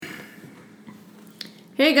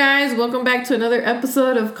Hey guys, welcome back to another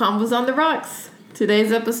episode of Combos on the Rocks.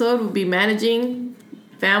 Today's episode will be managing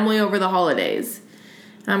family over the holidays.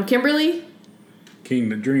 I'm Kimberly. King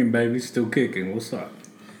the Dream, baby, still kicking. What's up?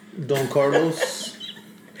 Don Carlos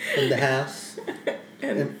in the house.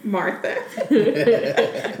 And Martha.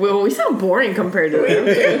 Well, we sound boring compared to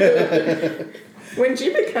them. When did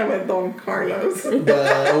you become a Don Carlos? It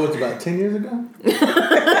was about 10 years ago. You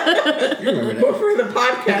remember that? Before the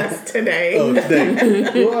podcast today. Oh,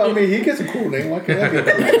 today. Well, I mean, he gets a cool name. Why can't I get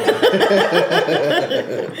a cool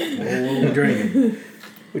name? What we drinking?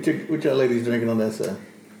 What y'all ladies drinking on that side?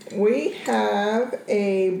 We have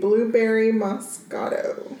a blueberry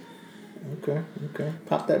Moscato Okay.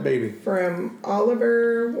 Pop that baby. from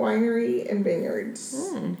Oliver Winery and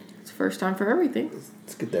Vineyards. It's first time for everything.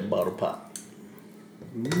 Let's get that bottle pop.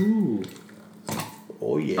 Ooh.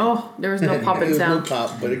 Oh, yeah. Oh, there was no It popping was no sound.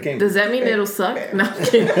 pop, but it came. Does that mean it'll suck? No, I'm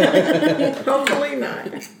kidding. Hopefully not.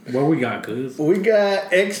 What we got, cuz? We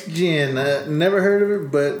got X Gin. Never heard of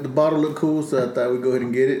it, but the bottle looked cool, so I thought we'd go ahead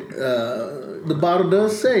and get it. The bottle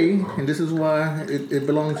does say, and this is why it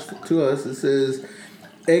belongs to us, it says,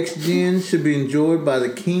 X Gin should be enjoyed by the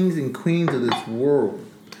kings and queens of this world.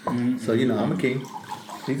 Mm-hmm. So, you know, I'm a king.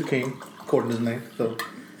 He's a king, according to his name. So,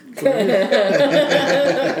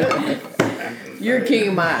 You're king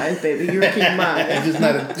of my eyes, baby. You're king of my eyes.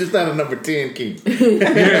 just not a number 10 king.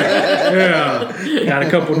 Yeah. Got a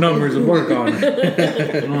couple numbers to work on.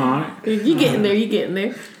 Alright. You getting there? You getting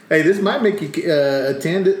there? Hey, this might make you a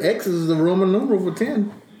 10. X is the Roman numeral for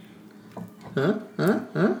 10. Huh?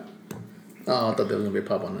 Oh, I thought there was going to be a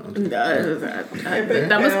pop on that one.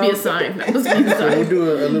 That must be a sign. That must be a So we'll sign.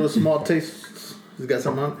 do a little small taste. It's got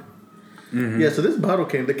something on it? Mm-hmm. Yeah, so this bottle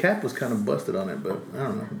the cap was kind of busted on it, but I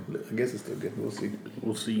don't know. I guess it's still good. We'll see.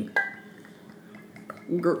 We'll see.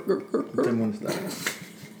 Then when it's done.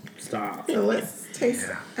 Stop. So let's taste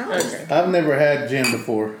ours. I've never had gin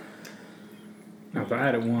before. I've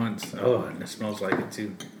had it once. Oh, and it smells like it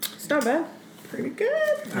too. It's not bad. Pretty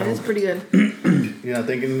good. It is pretty good. You're not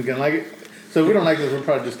thinking you're going to like it? So if we don't like this, we're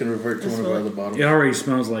probably just going to revert to one of our other bottles. It already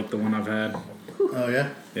smells like the one I've had. Oh, yeah?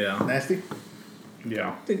 Yeah. Nasty?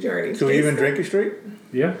 Yeah. Did you already So we taste even it? drink it straight?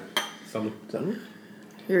 Yeah. Salud. Something?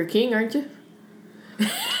 You're a king, aren't you?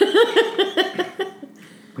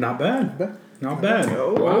 Not bad. But- Not bad.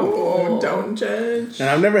 Oh, don't judge. And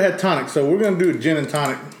I've never had tonic, so we're going to do a gin and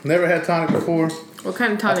tonic. Never had tonic before. What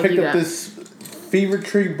kind of I tonic picked you up got? this Fever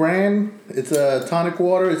Tree brand. It's a tonic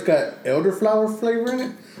water. It's got elderflower flavor in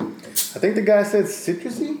it. I think the guy said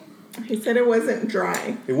citrusy. He said it wasn't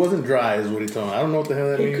dry. It wasn't dry, is what he told me. I don't know what the hell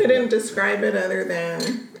that He means. couldn't describe it other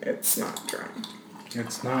than it's not dry.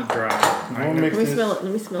 It's not dry. I'm gonna mix Let me this. smell it.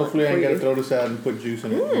 Let me smell Hopefully, I it ain't for gotta you. throw this out and put juice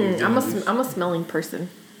in it. I'm a smelling person.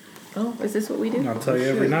 Oh, is this what we do? I'll tell you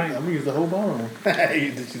every night. I'm gonna use the whole bottle.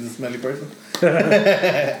 She's a smelly person.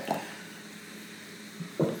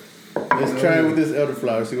 Let's try it with this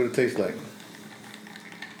elderflower. See what it tastes like.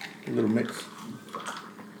 A little mix.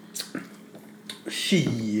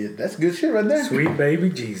 Shit, that's good shit right there. Sweet baby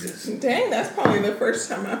Jesus. Dang, that's probably the first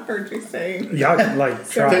time I've heard you say Y'all like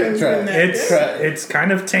try it. something's try been it. that It's good. it's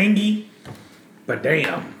kind of tangy, but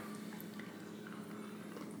damn.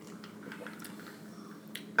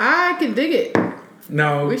 I can dig it.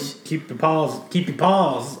 No, Wish- keep your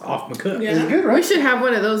paws off my cup. Yeah. It's good, We right? should have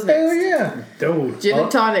one of those Hell next. yeah. Dude. Gin and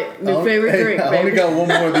tonic, new favorite Hey, drink, I only baby. got one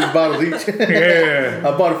more of these bottles each. Yeah.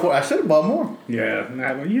 I bought it for. I should have bought more. Yeah.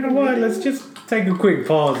 Nah, you know what? Let's just take a quick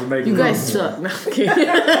pause and make You it guys run. suck. No, I'm kidding.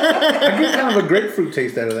 I get kind of a grapefruit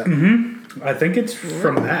taste out of that. I think it's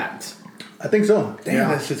from that. I think so. Damn, Yeah.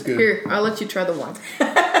 that's just good. Here, I'll let you try the wine.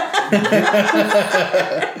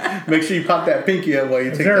 Make sure you pop that pinky up while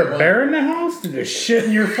you Is take there that a one. bear in the house? Did you shit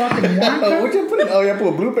in your fucking wine Oh, cup? what you put in? Oh, yeah, I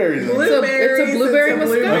put blueberries in it. Blueberries. It's a blueberry Moscato.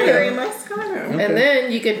 blueberry Moscato. And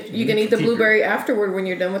then you can eat the Keep it. blueberry afterward when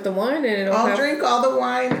you're done with the wine, and it'll I'll have. drink all the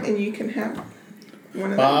wine and you can have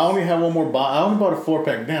one of I those. only have one more bottle. I only bought a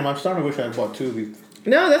 4-pack. Damn, I'm starting to wish I had bought 2 of these.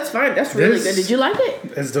 No, that's fine. That's really This- good. Did you like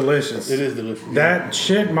it? It's delicious. It is delicious. That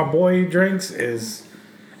shit my boy drinks is,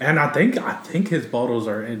 and I think his bottles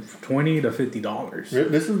are in $20 to $50.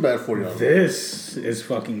 This is about $40. This is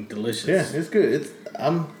fucking delicious. Yeah, it's good.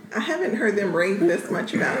 I haven't heard them rave this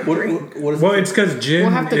much about a What drink. is Well, it's because gin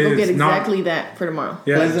We'll have to go is get not. exactly that for tomorrow.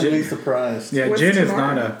 Yeah, pleasantly gin, surprised. yeah, What's gin is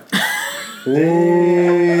tomorrow? not a.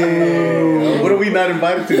 Damn. What are we not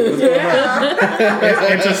invited to? What's going on?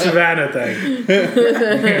 It's a Savannah thing.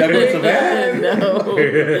 That was Savannah? No.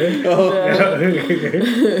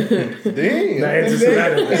 Damn. It's a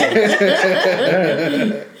Savannah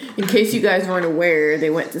thing. In case you guys weren't aware, they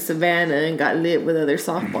went to Savannah and got lit with other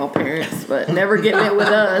softball parents, but never get lit with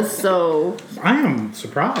us. So I am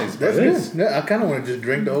surprised by That's this. good. Yeah, I kind of want to just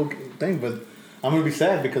drink the whole thing, but I'm going to be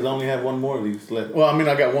sad because I only have one more of these left. Well, I mean,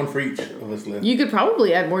 I got one for each of us left. you could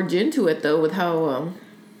probably add more gin to it, though, with how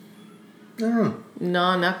I don't know.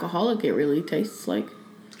 non-alcoholic it really tastes like.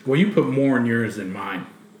 Well, you put more in yours than mine.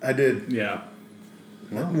 I did. Yeah.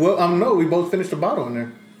 Well, no, we both finished the bottle in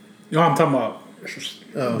there. No, I'm talking about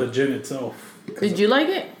Oh. the gin itself. Did you like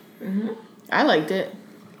it? Mm-hmm. I liked it.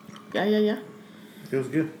 Yeah. It was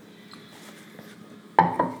good.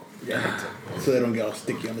 Yeah. So they don't get all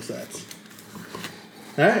sticky on the sides.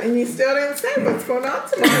 All right. And you still didn't say what's going on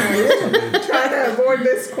tomorrow. You're trying to avoid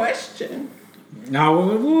this question.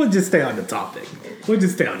 No, we'll just stay on the topic.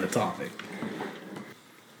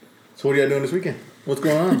 So what are y'all doing this weekend? What's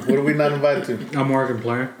going on? What are we not invited to? I'm working,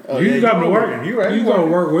 player. Oh, you yeah, got you to are work. working. You right, You you got to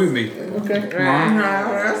working. work with me. Okay. No,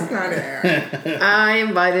 that's not it. I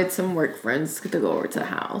invited some work friends to go over to the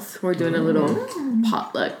house. We're doing a little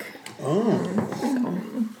potluck. Oh.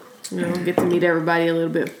 Get to meet everybody a little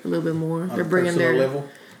bit more. On They're a bringing personal their level.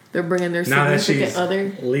 they're bringing their Now that significant she's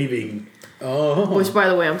other. leaving, Oh. Which, by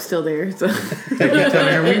the way, I'm still there. So you tell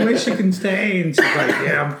her, we wish you can stay. And she's like,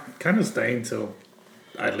 yeah, I'm kind of staying till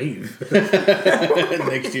I leave.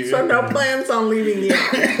 Next year. So no plans on leaving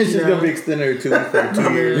yet. She's going to be extended her 2 weeks for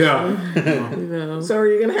 2 years. Yeah. So are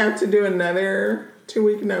you going to have to do another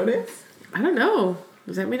 2-week notice? I don't know.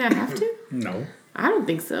 Does that mean I have to? No. I don't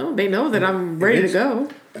think so. They know that I'm ready to go.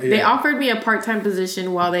 They Yeah. offered me a part-time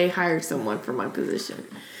position while they hired someone for my position.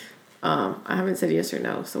 I haven't said yes or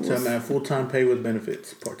no. So So we'll I'm at full-time pay with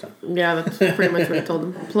benefits, part-time. yeah, that's pretty much what I told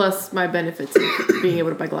them. Plus my benefits of being able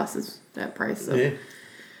to buy glasses at price. So Yeah.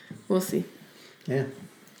 we'll see. Yeah.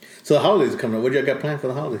 So the holidays are coming up. What y'all got planned for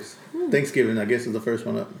the holidays? Thanksgiving, I guess, is the first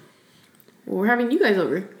one up. Well, we're having you guys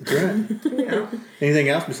over. That's right. Yeah. Anything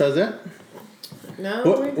else besides that? No.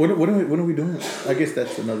 What are we doing? I guess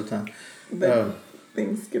that's another time. The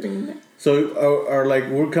Thanksgiving Day. So are like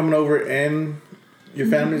we're coming over and your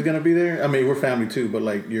family's gonna be there? I mean, we're family too, but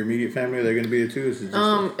like your immediate family, they're gonna be there too. Is it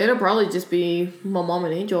just It'll probably just be my mom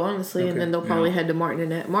and Angel, honestly, and Okay. then they'll probably Yeah. head to Martin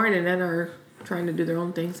and Annette. Martin and Annette are trying to do their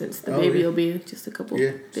own thing since the Oh, baby yeah. will be just a couple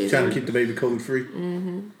yeah, days. trying to old. keep the baby COVID free.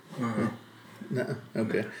 Mm-hmm.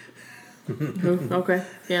 Okay. Okay.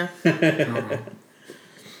 Yeah.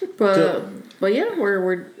 But yeah,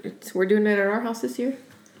 we're doing it at our house this year.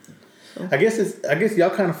 I guess y'all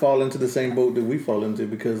kind of fall into the same boat that we fall into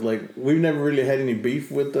because like we've never really had any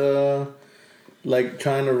beef with like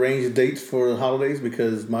trying to arrange dates for the holidays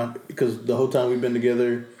because the whole time we've been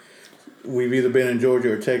together, we've either been in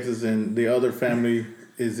Georgia or Texas, and the other family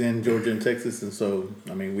is in Georgia and Texas, and so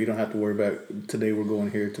I mean we don't have to worry about today we're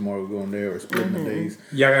going here, tomorrow we're going there, or splitting the days.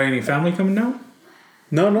 Y'all got any family coming down?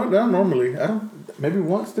 No, not normally. I don't. Maybe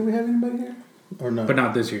once did we have anybody here or no? But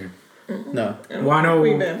not this year. No. Well, I know.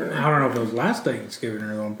 We've I ever- don't know if it was last Thanksgiving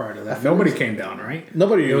or the one prior to that. Nobody came down, right?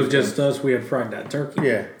 Nobody. It was just us. We had fried that turkey.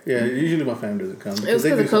 Yeah. Usually my family doesn't come. It was they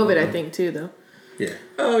because do of COVID, something. I think, too, though. Yeah.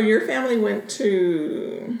 Oh, your family went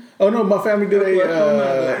to Oh no, my family did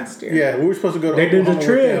Oklahoma last year. Yeah, we were supposed to go to They did the Oklahoma with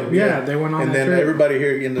trip. them, Yeah, they went on and that then trip. everybody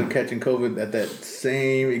here ended up catching COVID at that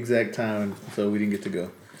same exact time, so we didn't get to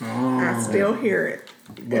go. I still hear it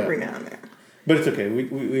every now and then. But it's okay.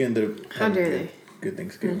 We ended up How having dare good, they? good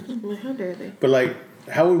Thanksgiving. Like, how dare they? But like,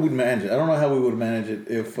 how would we manage it? I don't know how we would manage it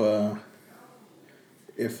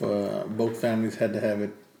if both families had to have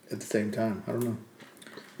it at the same time. I don't know.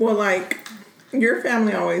 Well, like, your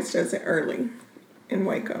family always does it early in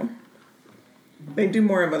Waco. They do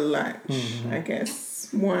more of a lunch, I guess.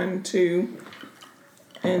 1, 2.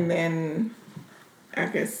 And then, I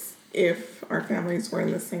guess, if our families were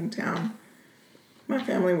in the same town, my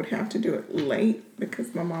family would have to do it late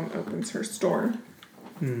because my mom opens her store.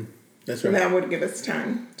 That's So right. that would give us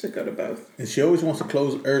time to go to both. And she always wants to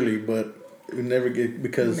close early, but we never get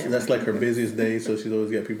because Never. that's like her busiest day. So she's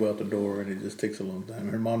always got people out the door, and it just takes a long time.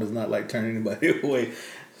 Her mom does not like turning anybody away,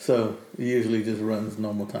 so it usually just runs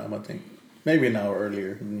normal time. I think maybe an hour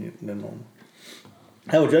earlier than normal.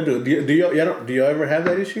 How would y'all do it? Do y'all ever have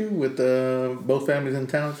that issue with both families in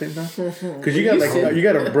town at the same time? Because you got you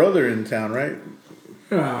got a brother in town, right?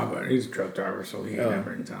 But he's a truck driver, so he ain't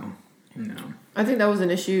never in town. No. I think that was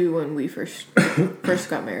an issue when we first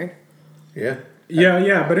got married. Yeah.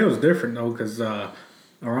 Yeah, but it was different though, because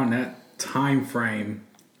around that time frame,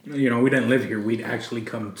 we didn't live here. We'd actually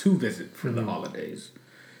come to visit for the holidays.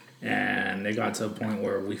 And it got to a point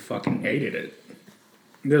where we fucking hated it.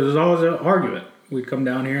 There was always an argument. We'd come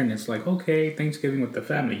down here and it's like, okay, Thanksgiving with the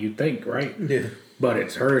family, you think, right? Yeah. But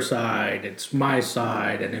it's her side, it's my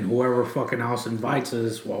side, and then whoever fucking else invites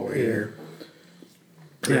us while we're here.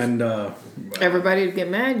 And Everybody would get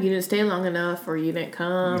mad. You didn't stay long enough, or you didn't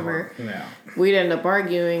come, or yeah. we'd end up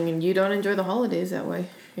arguing, and you don't enjoy the holidays that way.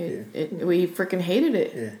 We freaking hated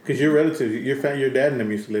it. Yeah, because your relatives, your dad and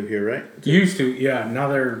them used to live here, right? Used to, yeah. Now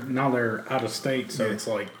they're out of state, so it's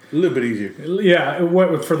like A little bit easier. yeah.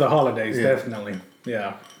 For the holidays, definitely,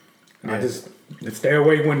 yeah. I just stay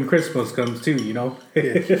away when Christmas comes too, We don't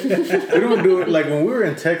do it like when we were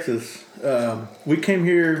in Texas. We came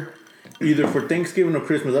here either for Thanksgiving or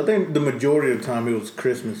Christmas. I think the majority of the time it was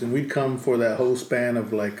Christmas, and we'd come for that whole span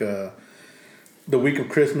of like the week of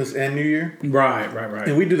Christmas and New Year. Right.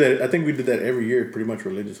 And we do that. I think we did that every year, pretty much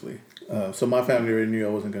religiously. So my family already knew I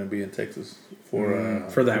wasn't going to be in Texas for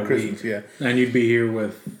that Christmas. week. Yeah, And you'd be here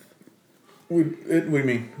with.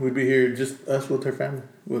 We'd be here just us with her family,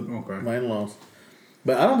 with Okay. my in-laws.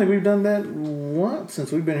 But I don't think we've done that once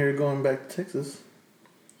since we've been here going back to Texas.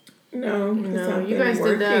 No, You guys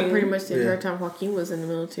did that pretty much the entire Yeah. time Joaquin was in the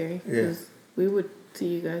military. Yeah. 'Cause we would see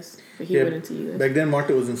you guys, but he wouldn't see you guys. Back then,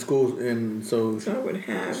 Martha was in school, and so So I would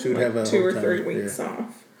have, She would like have a 2 or whole 3 time, weeks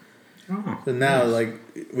off. Oh. so now like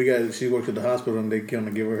she works at the hospital, and they kind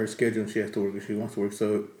of give her schedule, and she has to work if she wants to work.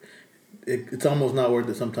 So it's almost not worth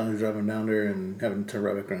it sometimes driving down there and having to turn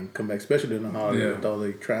right back around and come back, especially during the holiday with all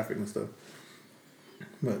the traffic and stuff.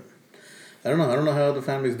 But I don't know how other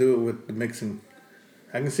families do it with the mixing.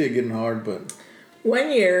 I can see it getting hard, but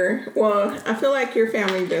One year, well, I feel like your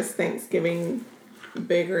family does Thanksgiving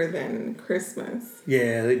bigger than Christmas.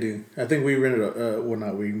 yeah, they do. I think we rented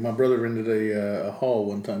my brother rented a hall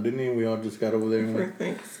one time, didn't he? We all just got over there and For went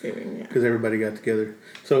Thanksgiving, yeah. because everybody got together.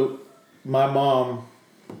 So my mom,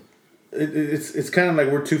 it's kind of like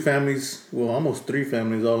we're 2 families, well, almost 3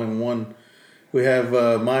 families all in one. We have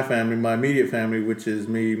my family, my immediate family, which is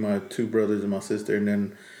me, my 2 brothers, and my sister, and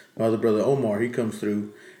then my other brother Omar. He comes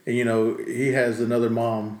through, and he has another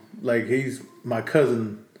mom. Like he's my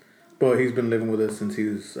cousin, but he's been living with us since he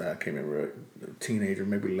was I can't remember, a teenager,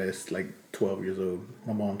 maybe less, like 12 years old.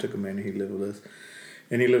 My mom took him in, and he lived with us,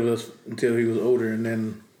 and he lived with us until he was older, and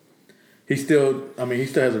then he still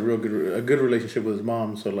has a good relationship with his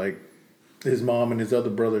mom. So like his mom and his other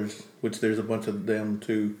brothers, which there's a bunch of them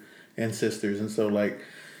too, and sisters, and so like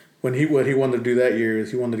what he wanted to do that year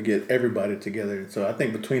is he wanted to get everybody together. And so I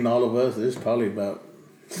think between all of us, there's probably about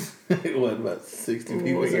 60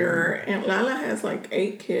 people. Well, your Aunt Lala has like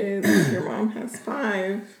 8 kids. Your mom has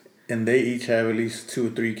 5. And they each have at least 2 or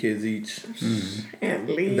 3 kids each. At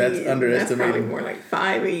least. That's underestimated. That's probably more like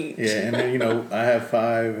 5 each. Yeah, and then I have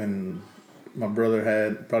 5, and my brother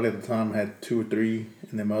had probably at the time had 2 or 3,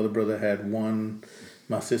 and then my other brother had 1.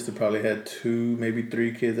 My sister probably had 2, maybe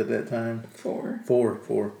 3 kids at that time. 4.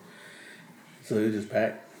 4. So it was just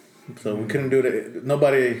packed. So we couldn't do it.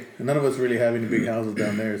 None of us really have any big houses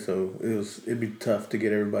down there, so it'd be tough to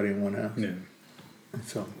get everybody in one house. Yeah.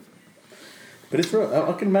 So, but it's rough.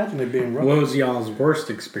 I can imagine it being rough. What was y'all's worst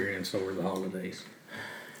experience over the holidays?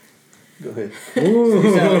 Go ahead. Ooh.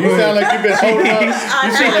 You sound like you've been holding on. You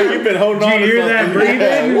sound like you've been holding on. Did you hear that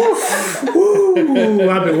breathing? Woo!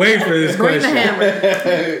 I've been waiting for this Bring the question.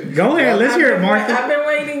 hammer. Go ahead, let's hear it, Martha. I've been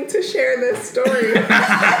waiting to share this story.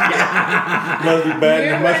 Must be bad.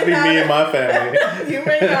 It must be me and my family. You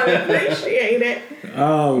may not appreciate it.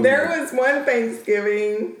 Oh, There was one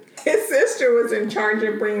Thanksgiving. His sister was in charge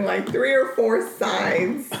of bringing like 3 or 4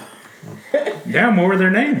 sides. yeah. What were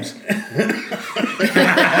their names?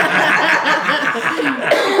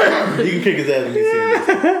 You can kick his ass when you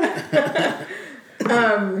see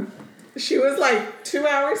him. She was like 2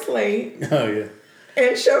 hours late Oh yeah.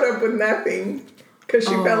 and showed up with nothing because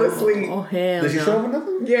she fell asleep. Oh hell Did she no. show up with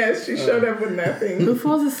nothing? Yes, she showed up with nothing. Who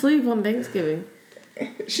falls asleep on Thanksgiving?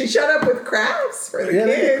 She showed up with crafts for the Yeah,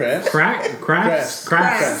 they did kids. crafts. Crafts.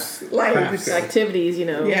 Crafts. Like, Crafts. Activities,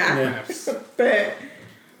 yeah. Yeah. But,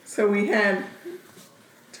 so we had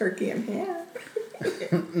turkey and ham.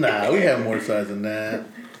 Nah, we have more sides than that.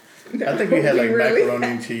 I think we had like really macaroni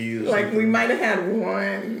and cheese. Or Like, something. we might have had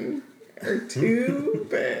 1 or 2,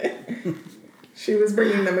 but she was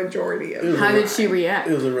bringing the majority of it. How did she react?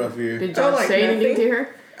 It was a rough year. Did y'all like say anything nothing? to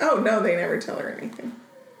her? Oh, no, they never tell her anything.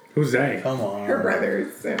 Who's they? Come on. Her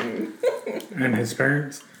brothers and And his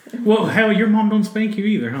parents. Well, hell, your mom don't spank you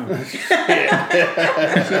either, huh? She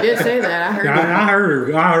did say that. I heard it. I heard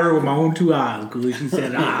her. I heard her with my own 2 eyes because she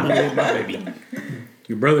said, "Ah, I'm with my baby."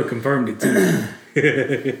 Your brother confirmed it too.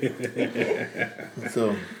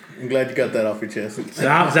 So I'm glad you got that off your chest.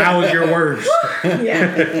 That was your worst.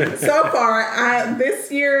 Yeah. So far,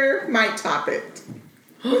 this year might top it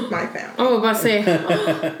with my family. Oh, about to say,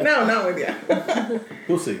 No, not with you.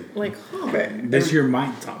 We'll see. like, But This year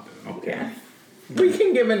might top it. Okay. yeah, we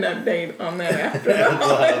can give an update on that after the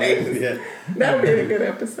holidays. Yeah. That'll be a good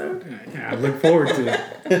episode. Yeah, I look forward to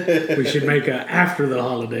it. We should make a after the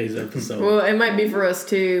holidays episode. well, it might be for us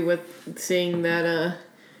too, with seeing that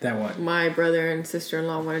That what? my brother and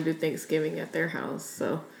sister-in-law want to do Thanksgiving at their house.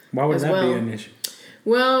 So, Why would as that well. be an issue?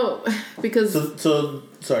 well, because So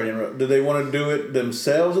sorry to interrupt. Do they want to do it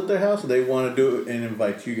themselves at their house, or they want to do it and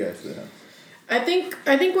invite you guys to the house? I think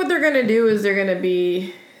what they're gonna do is they're gonna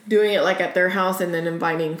be doing it like at their house and then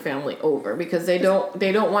inviting family over because they don't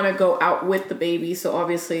want to go out with the baby, so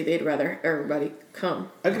obviously they'd rather everybody come.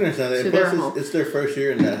 I can understand that. To their Plus, home. it's their first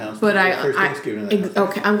year in that house. But Their first Thanksgiving in that house.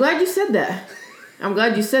 okay, I'm glad you said that. I'm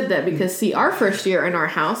glad you said that because see, our first year in our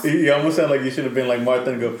house. You almost sound like you should have been like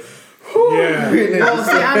Martha and go, Yeah. Oh,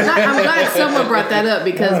 see, I'm glad someone brought that up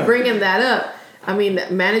because bringing that up, I mean,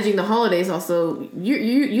 managing the holidays also,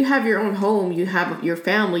 you have your own home, you have your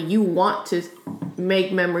family, you want to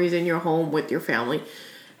make memories in your home with your family,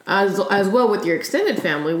 as well with your extended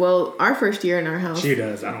family. Well, our first year in our house, She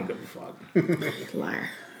does. I don't give a fuck. liar,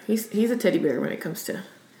 he's a teddy bear when it comes to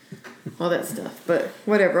all that stuff. But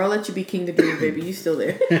whatever, I'll let you be king to do, baby. You still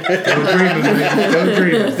there? Go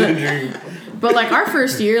dream. But like our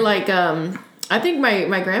first year, like I think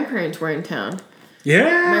my grandparents were in town. Yeah.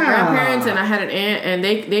 My grandparents and I had an aunt, and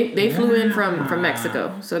they flew in from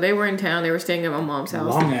Mexico, so they were in town. They were staying at my mom's house.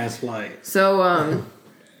 Long ass flight. So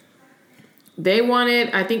they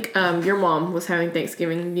wanted. I think your mom was having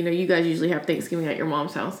Thanksgiving. You know, you guys usually have Thanksgiving at your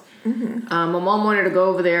mom's house. Mm-hmm. My mom wanted to go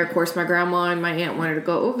over there. Of course, my grandma and my aunt wanted to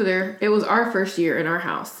go over there. It was our first year in our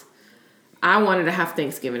house. I wanted to have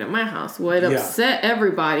Thanksgiving at my house. Well, it upset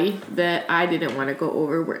everybody that I didn't want to go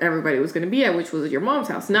over where everybody was going to be at, which was your mom's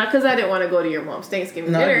house. Not because I didn't want to go to your mom's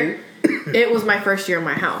Thanksgiving dinner. It was my first year in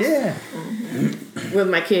my house. yeah. With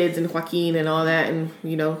my kids and Joaquin and all that. And,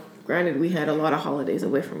 you know, granted, we had a lot of holidays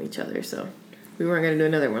away from each other, so we weren't going to do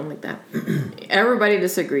another one like that. Everybody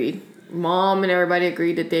disagreed. Mom and everybody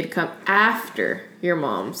agreed that they'd come after your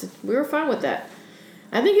mom's. We were fine with that.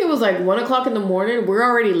 I think it was like 1 o'clock in the morning. We're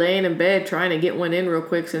already laying in bed trying to get one in real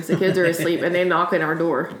quick since the kids are asleep, and they knock on our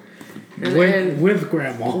door. And then, With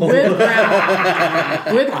grandma. with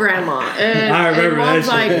grandma. With grandma. And, I remember and Mom's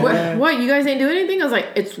that shit. like, what, you guys ain't doing anything? I was like,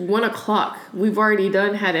 it's 1 o'clock. We've already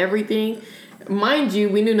had everything. Mind you,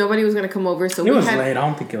 we knew nobody was going to come over, so It was late. I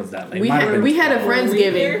don't think it was that late. we had a Were we here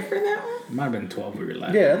Friendsgiving. for that one? Might have been 12 we were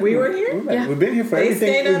left. Yeah. We were here? Yeah. We've been here for They everything.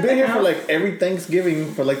 stayed We've at been the here for house. like every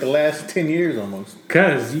Thanksgiving for like the last 10 years almost.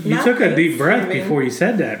 Because you Not took a deep breath Thanksgiving. before you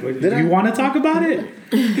said that. Did I? You want to talk about it?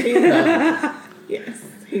 Yes,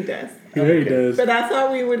 he does. Yeah, he does. But I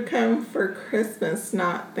thought we would come for Christmas,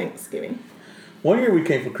 not Thanksgiving. One year we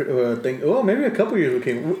came for maybe a couple years we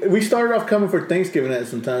came. We started off coming for Thanksgiving at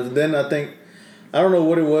sometimes. And then I don't know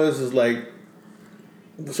what it was. Is like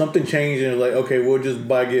something changed and it was like, okay, we'll just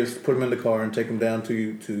buy gifts, put them in the car, and take them down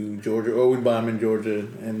to Georgia, or we'd buy them in Georgia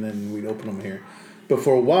and then we'd open them here. But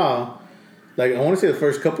for a while, like I want to say the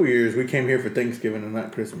first couple years, we came here for Thanksgiving and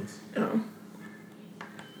not Christmas. Oh.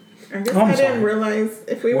 I guess I'm I sorry. didn't realize,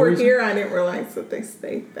 if we What were were you here, I didn't realize that they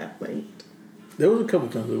stayed that late. There was a couple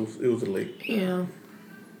times it was late. Yeah.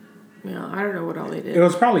 Yeah, I don't know what all they did. It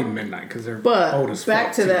was probably midnight because they're But old as back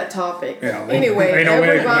fuck, to too. that topic. Yeah, Anyway, ain't no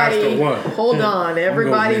way it lasts everybody, till what? hold on.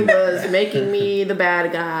 Everybody I'm going was making me the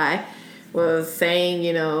bad guy. Was saying,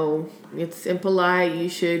 you know, it's impolite. You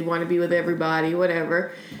should want to be with everybody,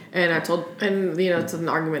 whatever. And I told, and you know, it's an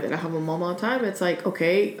argument that I have with mom all the time. It's like,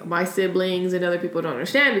 okay, my siblings and other people don't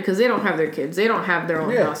understand because they don't have their kids. They don't have their own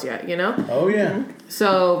Yeah. house yet, you know. Oh yeah.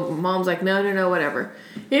 So mom's like, no, whatever.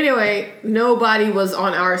 Anyway, nobody was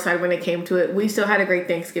on our side when it came to it. We still had a great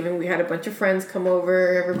Thanksgiving. We had a bunch of friends come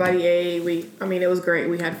over. Everybody ate. It was great.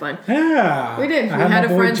 We had fun. Yeah. We did. I We had had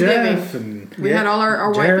my a boy Friendsgiving. Jeff and We had all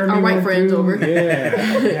our Jeremy white went friends through. over.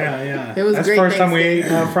 Yeah. It was That's great the first time we ate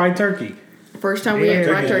Thanksgiving. fried turkey. First time we Yeah, ate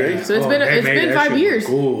fried turkey, turkey. So it's Oh, been they made 5 that shit years.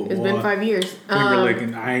 cool, It's boy. been 5 years. We were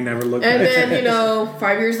looking. I ain't never looked And at then, it. you know,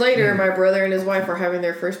 5 years later, my brother and his wife are having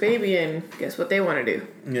their first baby, and guess what they want to do?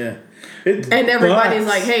 Yeah. And everybody's But-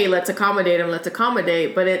 like, hey, let's accommodate them,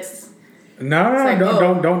 but it's No, like,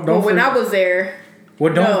 don't. Well, when forget- I was there,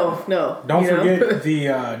 well, don't no. don't you know? forget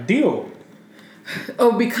the deal.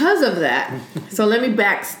 Oh, because of that. So let me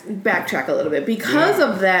backtrack a little bit. Because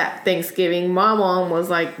of that Thanksgiving, my mom was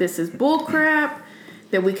like, this is bull crap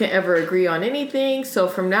that we can ever agree on anything. So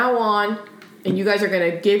from now on, and you guys are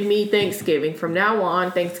going to give me Thanksgiving. From now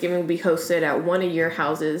on, Thanksgiving will be hosted at one of your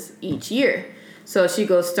houses each year. So she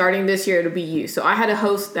goes, starting this year, it'll be you. So I had to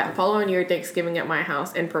host that following year Thanksgiving at my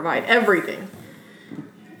house and provide everything.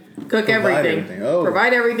 Cook everything. Oh.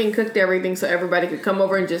 Provide everything, cooked everything so everybody could come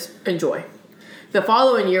over and just enjoy. The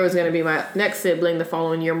following year was going to be my next sibling, the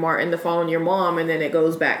following year Martin, the following year Mom, and then it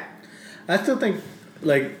goes back. I still think,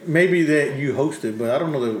 like, maybe that you hosted, but I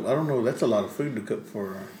don't know. That's a lot of food to cook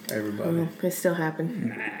for everybody. It still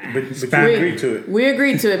happened. But you agreed to it. We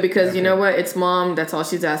agreed to it because you know what? It's Mom. That's all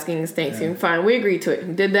she's asking is Thanksgiving. Fine, we agreed to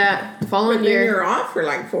it. Did that. The following But then year, you're off for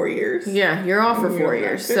like 4 years. yeah, you're off for 4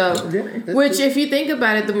 years. So, which if you think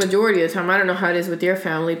about it, the majority of the time, I don't know how it is with your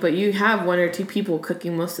family, but you have one or two people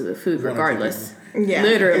cooking most of the food, regardless. Yeah,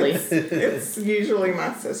 Literally. It's usually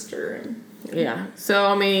my sister. And Yeah. So,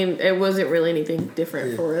 I mean, it wasn't really anything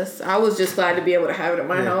different for us. I was just glad to be able to have it at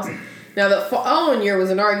my house. Now, the following year was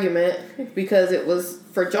an argument because it was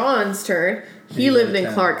for John's turn. He lived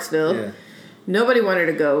in Clarksville. Yeah. Nobody wanted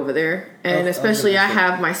to go over there. And especially I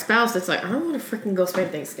have my spouse that's like, I don't want to freaking go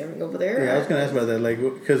spend Thanksgiving over there. Yeah, I was going to ask about that. Like,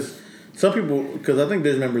 because some people, because I think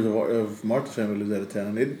there's members of Martha's family lives out of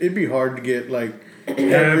town. It'd be hard to get, like,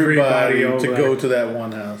 everybody to go to that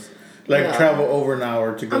one house. Like, travel over an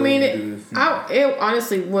hour to go do this. It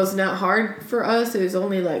honestly was not hard for us. It was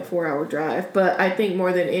only like 4-hour drive. But I think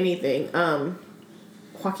more than anything,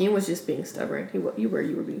 Joaquin was just being stubborn. You were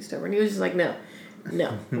being stubborn. He was just like, no,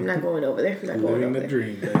 I'm not going over there. I'm not going over there.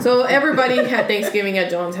 Dream, so everybody had Thanksgiving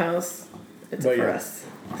at John's house. It's for us.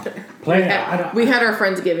 We had our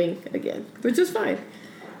Friendsgiving again, which is fine.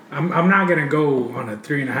 I'm not going to go on a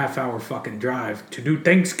 3.5-hour fucking drive to do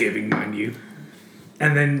Thanksgiving, mind you.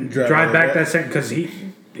 And then drive back that same because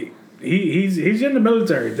he's in the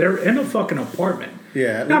military. They're in a fucking apartment.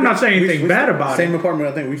 Yeah, now, I'm not saying anything bad about same apartment.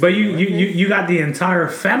 I think we. But you got the entire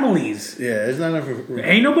families. Yeah, it's not.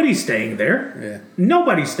 Ain't nobody staying there. Yeah,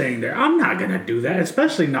 nobody's staying there. I'm not gonna do that,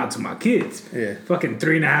 especially not to my kids. Yeah, fucking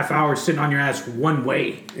 3.5 hours sitting on your ass one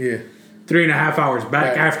way. Yeah, 3.5 hours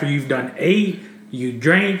back after you've done 8. You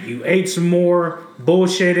drank. You ate some more.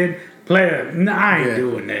 Bullshitted. I ain't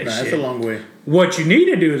doing that shit. That's a long way. What you need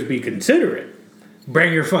to do is be considerate.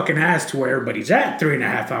 Bring your fucking ass to where everybody's at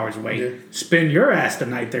 3.5 hours away. Yeah. Spend your ass the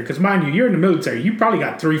night there. Because mind you, you're in the military. You probably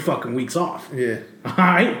got 3 fucking weeks off. Yeah. All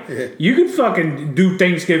right? Yeah. You could fucking do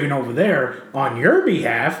Thanksgiving over there on your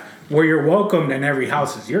behalf where you're welcomed and every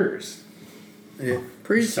house is yours. Yeah.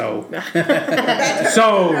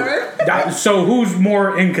 So who's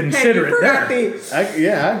more inconsiderate there? I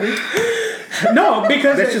agree. No,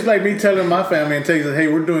 because that's just like me telling my family in Texas, hey,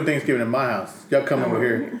 we're doing Thanksgiving at my house. Y'all come over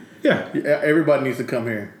here. Yeah. Everybody needs to come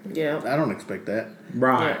here. Yeah. I don't expect that.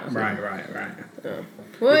 Right.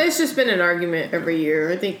 Well, it's just been an argument every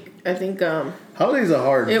year. I think holidays are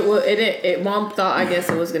hard. Mom thought, I guess,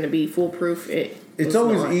 it was going to be foolproof. It's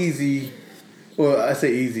always easy. Well, I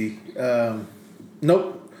say easy.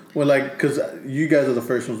 Nope. Well, like, because you guys are the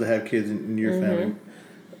first ones to have kids in your family.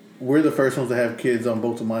 We're the first ones to have kids on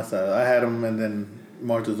both of my side. I had them, and then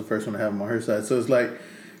Martha's the first one to have them on her side. So it's like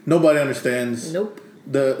nobody understands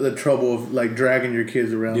the trouble of like dragging your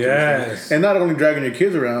kids around. Yes. And not only dragging your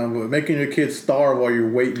kids around, but making your kids starve while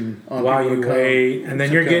you're waiting on people to come. And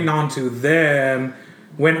then you're getting onto them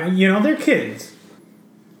when they're kids.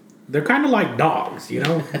 They're kind of like dogs, You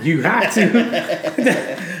have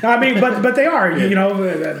to. I mean, but they are,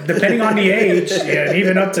 depending on the age, and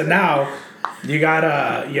even up to now, you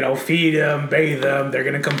gotta, feed them, bathe them. They're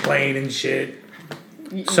gonna complain and shit.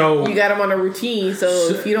 So you got them on a routine. So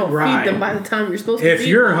if you don't feed them by the time you're supposed to, if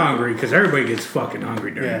you're hungry, because everybody gets fucking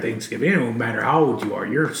hungry during Thanksgiving, no matter how old you are,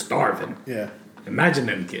 you're starving. Yeah. Imagine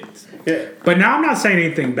them kids. Yeah. But now I'm not saying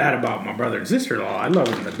anything bad about my brother and sister-in-law. I love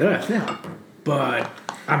them to death. Yeah. But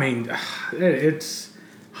I mean, it's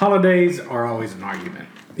holidays are always an argument.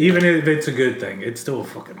 Even if it's a good thing, it's still a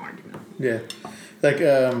fucking argument. Yeah, like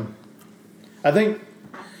I think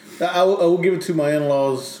I will give it to my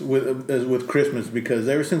in-laws with Christmas because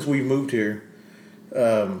ever since we moved here,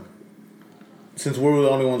 since we were the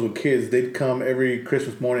only ones with kids, they'd come every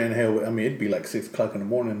Christmas morning and it'd be like 6 o'clock in the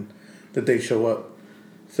morning that they show up,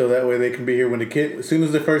 so that way they can be here when as soon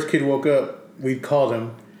as the first kid woke up, we'd call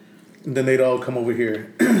them. And then they'd all come over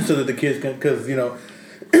here so that the kids can, because,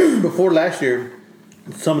 before last year,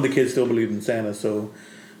 some of the kids still believed in Santa, so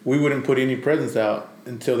we wouldn't put any presents out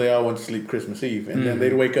until they all went to sleep Christmas Eve. And then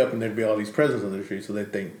they'd wake up and there'd be all these presents on the tree, so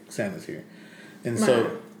they'd think Santa's here. And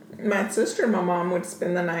my sister and my mom would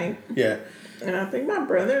spend the night. Yeah. And I think my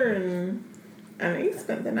brother and he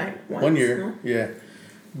spent the night once. 1 year, yeah.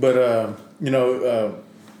 But,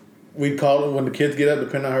 we'd call them when the kids get up,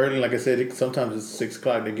 depending on how early. Like I said, sometimes it's 6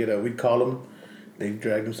 o'clock they get up. We'd call them. They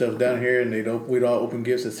drag themselves down here, and we'd all open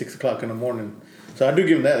gifts at 6 o'clock in the morning. So I do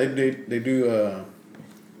give them that. They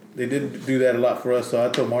did do that a lot for us. So I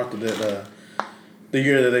told Martha that the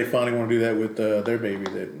year that they finally want to do that with their baby,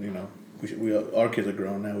 that our kids are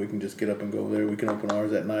grown now. We can just get up and go there. We can open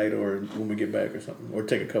ours at night or when we get back or something, or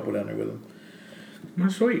take a couple down there with them.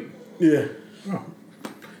 That's sweet. Yeah. Oh.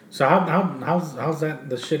 So how's that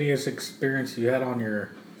the shittiest experience you had on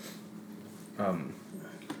your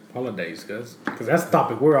holidays? Because that's the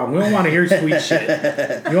topic we're on. We don't want to hear sweet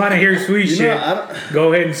shit. You want to hear sweet shit?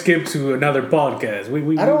 Go ahead and skip to another podcast.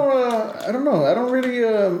 I don't know. I don't really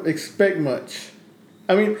expect much.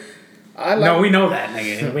 I mean, we know that,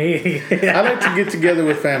 nigga. I like to get together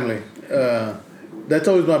with family. That's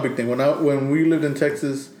always my big thing. When we lived in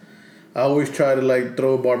Texas, I always try to like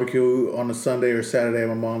throw a barbecue on a Sunday or Saturday at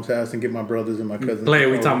my mom's house and get my brothers and my cousins.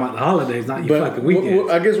 We talking about the holidays, not your fucking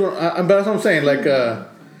weekends. I guess, but that's what I'm saying. Like,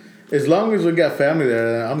 as long as we got family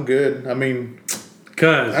there, I'm good. I mean,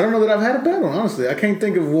 cause I don't know that I've had a bad one. Honestly, I can't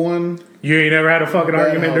think of one. You ain't never had a fucking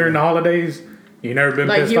argument during the holidays. You never been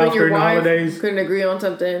pissed off during the holidays. Couldn't agree on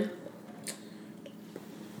something.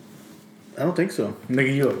 I don't think so.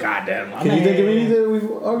 Nigga, you a goddamn liar. Can you think of any that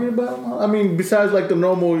we've argued about? I mean, besides like the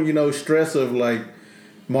normal, stress of like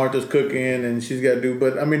Martha's cooking and she's got to do.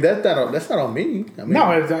 But I mean, that's not on me. I mean, no,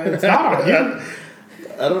 it's not on you.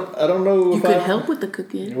 I don't know. You could help with the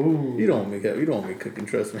cooking. Ooh. You don't want me cooking.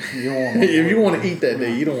 Trust me. If you want to eat that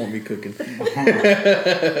day, you don't want me cooking. I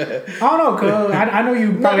don't know, cuz I know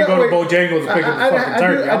you probably go to Bojangles and pick up the fucking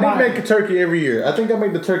turkey. I did make a turkey every year. I think I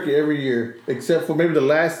make the turkey every year, except for maybe the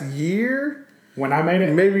last year. When I made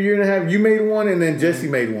it, maybe a year and a half. You made one, and then Jesse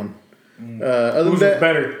made one. Whose was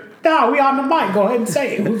better? No, we on the mic. Go ahead and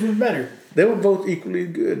say it. Whose was better? They were both equally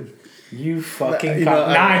good. You fucking now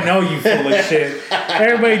I know you full of shit.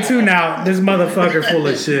 Everybody tune out. This motherfucker full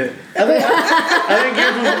of shit. I think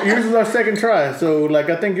yours was our second try. So like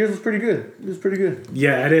I think yours was pretty good. It was pretty good.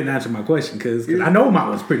 Yeah, I didn't answer my question because I know mine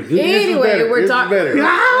was pretty good. Anyway, we're talking.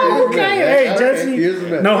 Okay, hey Jesse.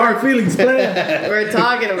 No hard feelings, man. We're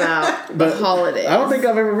talking about the holidays. I don't think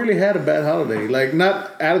I've ever really had a bad holiday. Like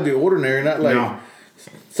not out of the ordinary. Not like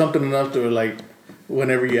something enough to like.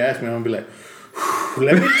 Whenever you ask me, I'm gonna be like.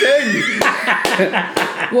 Let me tell you.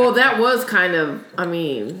 Well, that was kind of,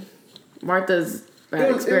 Martha's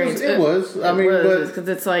bad experience. It was. I mean, because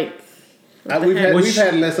it's like we've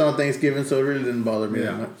had less on Thanksgiving, so it really didn't bother me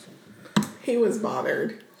that much. He was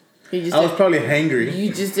bothered. I was probably hangry.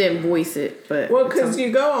 You just didn't voice it, but because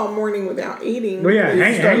you go all morning without eating. Well, yeah,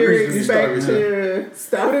 you expect to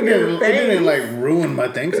stuff your face. It didn't like ruin my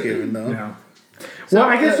Thanksgiving though. No. Well,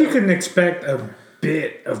 I guess you can expect a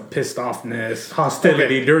bit of pissed offness,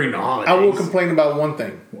 hostility during the holidays. I will complain about one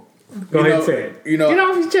thing. Go ahead and say it. Get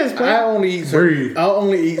off his chest, I only eat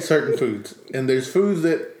certain foods, and there's foods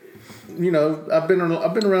that I've been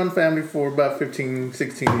around family for about 15,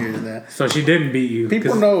 16 years now. So she didn't beat you.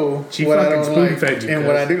 People know what I don't like and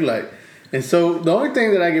what I do like. And so the only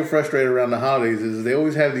thing that I get frustrated around the holidays is they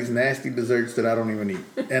always have these nasty desserts that I don't even eat.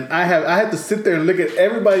 And I have to sit there and look at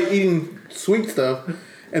everybody eating sweet stuff,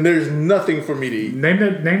 and there's nothing for me to eat.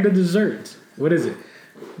 Name the desserts. What is it?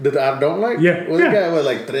 That I don't like? Yeah. Well, they got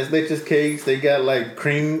like tres leches cakes. They got like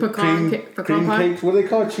cream cakes. What are they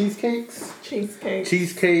called? Cheesecakes?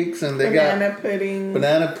 Cheesecakes. And they got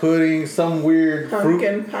banana pudding. Some weird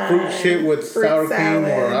fruit shit with sour cream,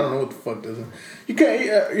 or I don't know what the fuck does it. You can't,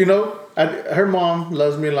 her mom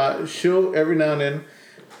loves me a lot. She'll every now and then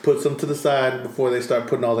put some to the side before they start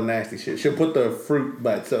putting all the nasty shit. She'll put the fruit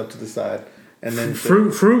by itself to the side. And then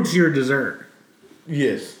fruit's your dessert.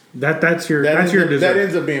 Yes. That's your dessert. That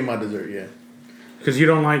ends up being my dessert, yeah. Because you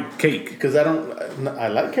don't like cake. Because I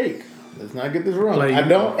like cake. Let's not get this wrong. I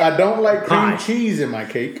don't like cream cheese in my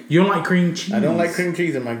cake. You don't like cream cheese? I don't like cream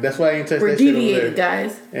cheese in my. That's why I ain't touched that shit over there.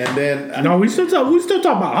 Guys. And then no, we still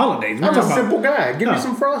talk about holidays. I'm a simple guy. Give me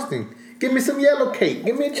some frosting. Give me some yellow cake.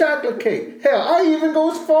 Give me a chocolate cake. Hell, I even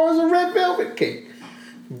go as far as a red velvet cake.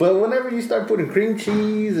 But whenever you start putting cream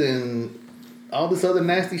cheese and all this other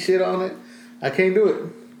nasty shit on it, I can't do it.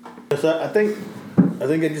 So I think I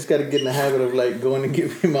just got to get in the habit of like going and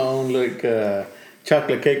get me my own like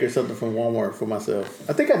chocolate cake or something from Walmart for myself.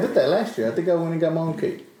 I think I did that last year. I think I went and got my own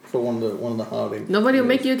cake for one of the holidays. Nobody will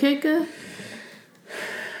make you a cake, No.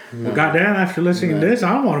 Well, goddamn! After listening to this,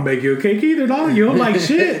 I don't want to make you a cake either, dog. You don't like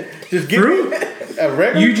shit. Just give me a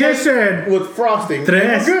regular. You just said with frosting.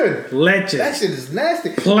 Tres good. Leches. That shit is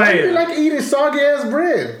nasty. Play Why do you like eating soggy ass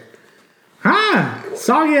bread? Huh?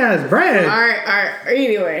 Soggy ass bread. All right.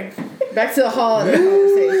 Anyway, back to the holiday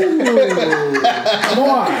conversation. Come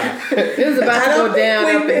on. This is about to go down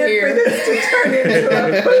up in For here. this to turn into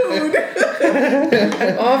a food.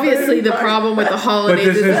 Obviously, the problem with the But holidays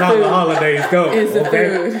this is is the how the food. holidays go. Is the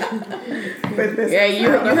okay? food. But this Yeah, you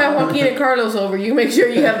have Joaquin and Carlos over. You make sure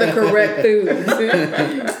you have the correct food.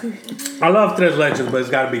 I love tres leches, but it's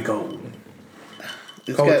got to be cold.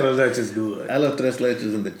 It's Cold got- tres leches good. I love tres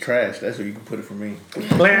leches in the trash. That's where you can put it for me.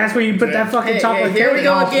 Like, that's where you put that fucking Hey, chocolate here we cake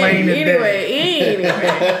go all again. plain and Anyway.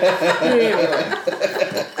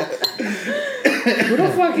 Who the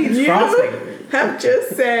fuck eats frosting? have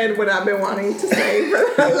just said what I've been wanting to say for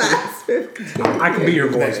the last 15 I can be your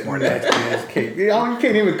voice more than that. Yes, cake. You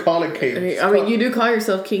can't even call it cake. I mean, you do call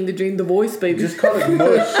yourself King the Dream, the voice, baby. Just call it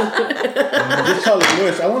mush. Just call it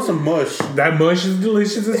mush. I want some mush. That mush is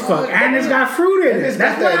delicious as fuck. And it's got fruit in it. It's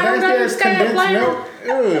got That's what I don't nasty ass understand, condensed flavor. milk. Ew,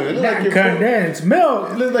 it looks like you're pouring- Condensed milk.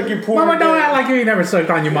 It looks like you're pouring. Mama, don't that- act like you ain't never sucked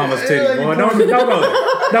on your mama's titty, like boy. you Don't go there.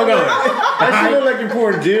 Don't go there. That shit look like you're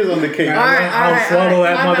pouring jizz on the cake. All right, I'll swallow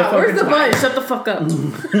that time out. motherfucker Where's the twice. bun? Shut the fuck up.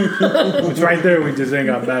 It's right there. We just ain't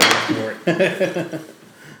got batteries for it.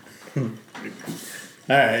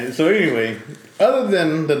 All right. So anyway, other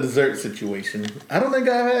than the dessert situation, I don't think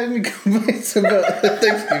I've had any complaints about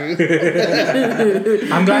Thanksgiving.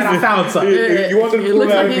 I'm glad I found something. You want to It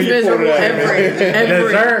looks like he's miserable every.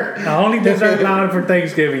 Dessert. The only dessert allowed for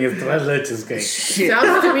Thanksgiving is tres leches cake.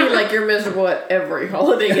 Sounds to me like you're miserable at every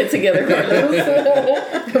holiday get together, Carlos.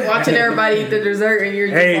 Watching everybody eat the dessert and you're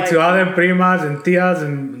just Hey, like, to all them primas and tias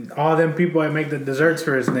and all them people that make the desserts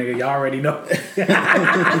for this nigga, y'all already know.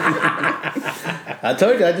 I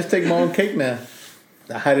told you I just take my own cake now.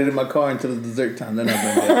 I hide it in my car until it's dessert time. Then I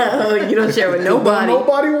bring it. oh, you don't share with nobody.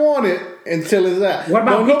 Nobody want it until it's out. What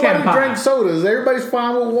about Don't pecan nobody pie? drink sodas. Everybody's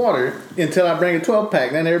fine with water until I bring a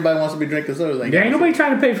 12-pack. Then everybody wants to be drinking sodas. Like, There ain't nobody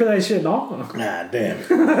trying to pay for that shit, dog. Nah,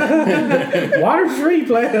 damn. Water free,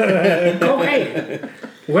 play. Cocaine.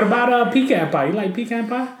 What about pecan pie? You like pecan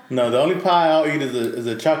pie? No, the only pie I'll eat is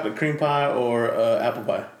a chocolate cream pie or apple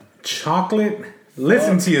pie. Chocolate.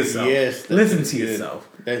 Listen to yourself. Yes, that Listen shit's to good. yourself.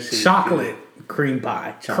 That shit is Chocolate cream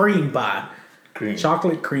pie. Cream pie. Cream.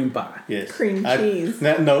 Chocolate cream pie. Yes. Cream cheese.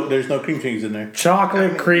 No, there's no cream cheese in there.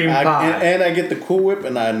 Chocolate cream pie. And I get the Cool Whip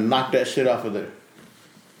and I knock that shit off of there.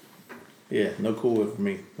 Yeah, no Cool Whip for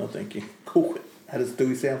me. No, thank you. Cool Whip. How does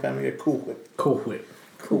Stewie say on Family Guy? Cool Whip. Cool Whip.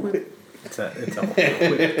 Cool Whip. It's a Cool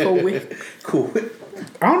Whip. Go with. Cool Whip.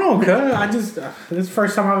 I don't know, cuz. I just, this is the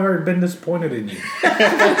first time I've ever been disappointed in you. First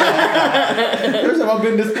time I've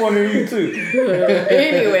been disappointed in you too.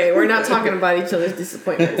 Anyway, we're not talking about each other's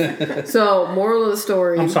disappointments. So, moral of the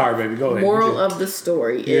story. I'm sorry, baby. Go ahead. Moral of the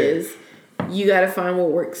story Yeah. is you got to find what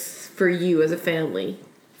works for you as a family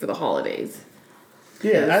for the holidays.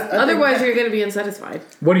 Yeah. Otherwise, you're going to be unsatisfied.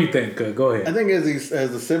 What do you think? Go I ahead. think as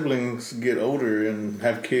the siblings get older and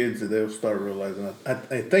have kids, they'll start realizing. I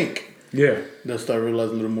think Yeah. they'll start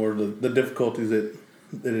realizing a little more of the difficulties that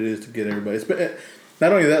it is to get everybody.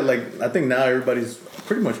 Not only that, like I think now everybody's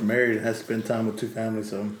pretty much married and has to spend time with two families,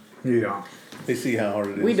 so Yeah. they see how hard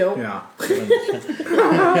it is. We don't. Yeah.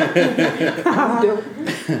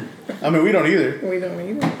 I mean, we don't either. We don't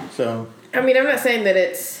either. So I mean, I'm not saying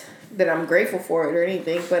that I'm grateful for it or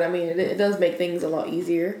anything, but I mean, it does make things a lot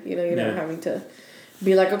easier. You know, you're not Yeah. having to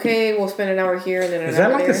be like, okay, we'll spend an hour here and then an Is hour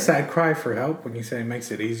that like there. a sad cry for help when you say it makes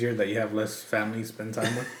it easier that you have less family to spend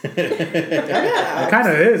time with? Yeah, It kind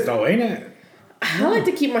of is, though, ain't it? I like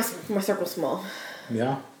to keep my circle small.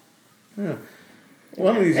 Yeah.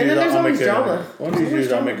 one of these And years, then there's I'll always make drama. one of these Always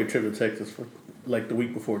years, I'll drama. make a trip to Texas for like the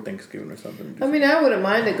week before Thanksgiving or something. I mean, I wouldn't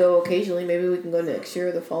mind to go occasionally. Maybe we can go next year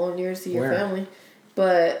or the following year to see your Where? family.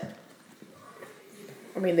 But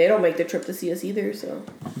I mean, they don't make the trip to see us either. So.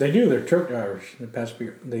 They do. They're truck drivers. They pass.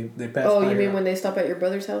 They pass. Oh, by you mean here. when they stop at your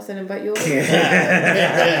brother's house and invite you over?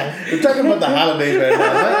 We're talking about the holidays right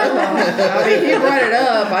now. I mean, he brought it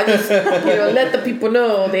up. I just, let the people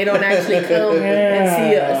know they don't actually come and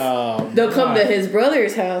see us. They'll come to his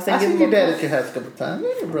brother's house and I give seen him your a dad call. at your house a couple times.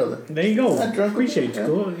 There's your brother. There you go. Not drunk. Appreciate you.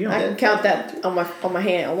 Cool. Yeah. I can count that on my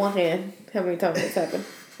hand, on one hand, how many times it's happened.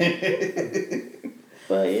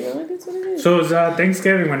 But it's what it is. So is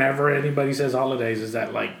Thanksgiving, whenever anybody says holidays, is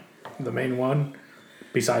that like the main one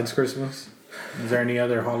besides Christmas? Is there any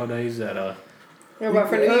other holidays that What about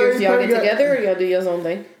for New Year's? Y'all get together or y'all do y'all's own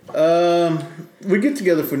thing? We get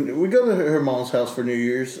together we go to her mom's house for New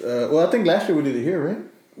Year's. Well, I think last year we did it here, right?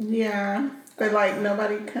 Yeah. But like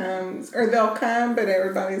nobody comes, or they'll come, but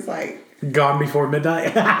everybody's like, gone before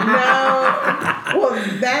midnight? no. Well,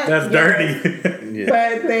 That's yes. dirty. Yeah.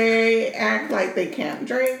 But they act like they can't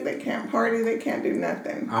drink, they can't party, they can't do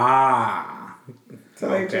nothing. Ah. So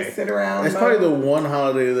they Okay. just sit around. It's probably the one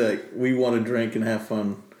holiday that we want to drink and have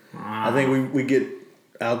fun. I think we get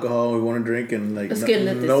alcohol we want to drink, and like Let's get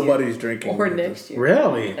lit this nobody's year. drinking. Or next year.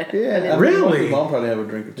 Really? Yeah, Really? Mom probably have a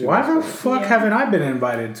drink or two. Why the fuck Yeah. haven't I been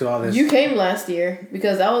invited to all this? You came last year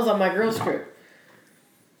because I was on my girls trip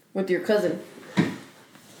with your cousin.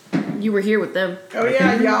 You were here with them. Oh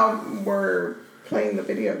yeah, y'all were playing the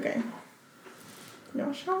video game.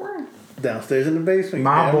 Y'all sure were. Downstairs in the basement.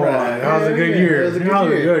 My Damn boy, right. that was a good Yeah, year. That was a good That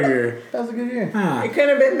was a year. good year. That was a good year. Huh. It couldn't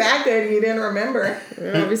have been that good. You didn't remember.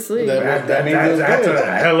 Obviously. That means it was That's good.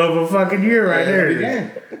 a hell of a fucking year right Yeah, there. yeah.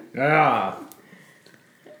 Yeah.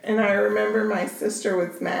 And I remember my sister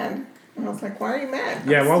was mad. And I was like, "Why are you mad?"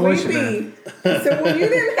 Yeah, "I'm why was she sleepy." I said, "Well, you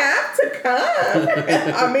didn't have to come."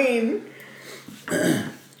 I mean,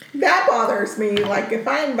 that bothers me. Like if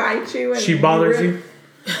I invite you and She bothers really- you?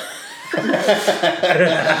 She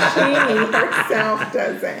herself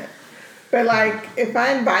doesn't. But like, if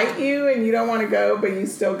I invite you and you don't want to go, but you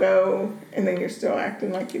still go, and then you're still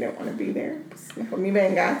acting like you don't want to be there, pues, mejor ni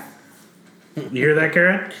vengas. You hear that,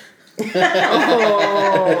 Karen? Oh,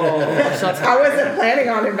 shots I wasn't planning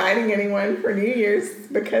on inviting anyone for New Year's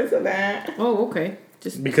because of that. Oh, okay.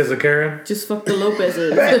 Just Because of Karen? fuck the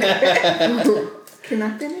Lopez's. Can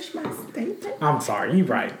I finish my statement? I'm sorry, you're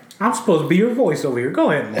right. I'm supposed to be your voice over here.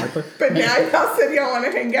 Go ahead, Martha. But now y'all said y'all want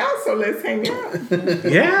to hang out, so let's hang out.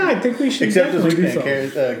 Yeah, I think we should Except this definitely do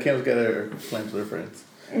weekend, something. Kim's got her plans with her friends.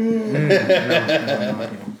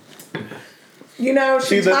 You know,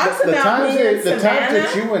 she talks about me and the times that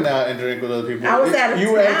Savannah. you went out and drank with other people, I was out of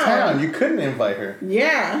you were out of town. town. You couldn't invite her.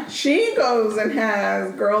 Yeah, she goes and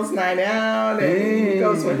has girls' night out and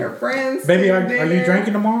goes with her friends. Baby, to are you dinner.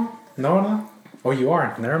 drinking tomorrow? No? Oh, you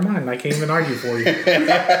are. Never mind. I can't even argue for you.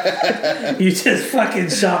 You just fucking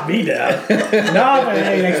shot me down. No, but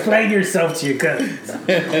hey, explain yourself to your cousins.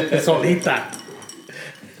 Solita.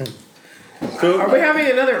 So, Are we having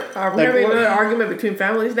another what- argument between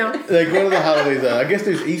families now? like, what are the holidays? I guess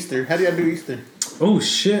there's Easter. How do y'all do Easter? Oh,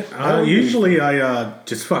 shit. Usually I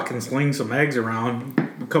just fucking sling some eggs around.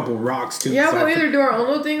 A couple rocks, too. Yeah, so we'll I either do our own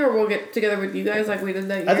little thing or we'll get together with you guys like we did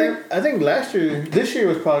that year. I think this year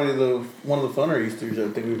was probably one of the funner Easters I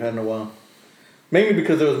think we've had in a while. Mainly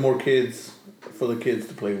because there was more kids for the kids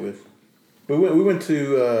to play with. We went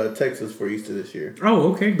to Texas for Easter this year.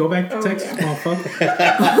 Oh, okay. Go back to Oh, Texas, yeah.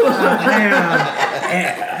 motherfucker.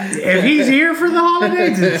 If he's here for the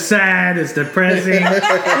holidays, it's sad. It's depressing.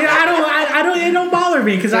 I don't. It don't bother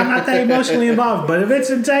me because I'm not that emotionally involved. But if it's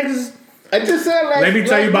in Texas, I just said let me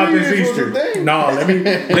tell you about this Easter. No, No, let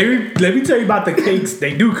me tell you about the cakes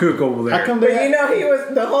they do cook over there. How come But they? you know, he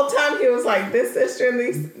was the whole time he was like this Easter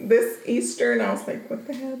and this Easter, and I was like, what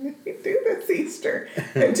the hell did we do this Easter?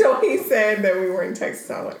 Until he said that we were in Texas,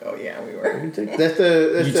 I was like, oh yeah, we were. That's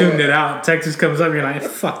You tuned it out. Texas comes up. You're like,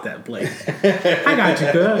 fuck that place. I got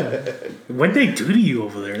you good. What they do to you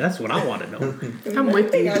over there? That's what I want to know. I'm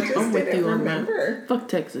with you. I just I'm with didn't you on remember. that. Fuck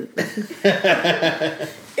Texas.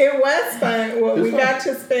 It was fun. Well, we got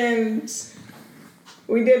to spend.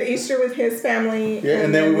 We did Easter with his family, Yeah,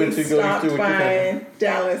 and then we went to go stopped Easter with your by family.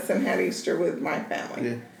 Dallas and had Easter with my family.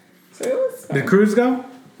 Yeah. So it was fun. Did Cruz go?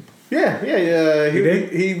 Yeah. He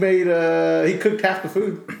did? He made he cooked half the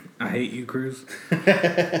food. I hate you, Cruz.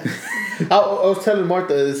 I was telling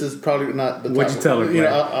Martha this is probably not the time. What'd you tell her, You know,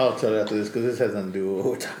 Clay? I'll tell her after this because this has nothing to do with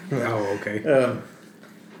what we're talking about. Oh, okay.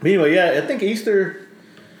 But anyway, yeah, I think Easter.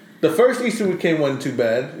 The first Easter we came wasn't too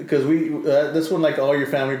bad because we this one like all your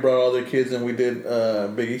family brought all their kids and we did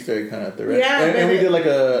big Easter egg kind of out there, right? Yeah, and we but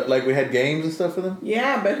did like we had games and stuff for them.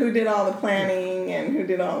 Yeah, but who did all the planning and who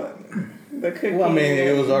did all the cooking? Well, I mean,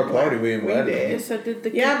 it was our and party. We what invited did. Yes, I did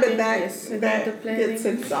the Yeah, but cooking. that Yes, I did the that planning. gets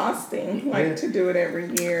exhausting. Like Yeah. to do it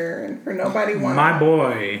every year and for nobody wanting. My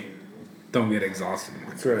boy, don't get exhausted.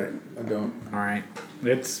 That's right. I don't. All right,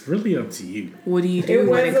 it's really up to you. What do you It do when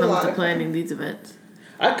was it a comes lot to of planning these events?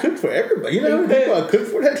 I cooked for everybody. You know how many people I cooked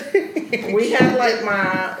for that day? We had like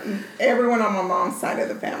everyone on my mom's side of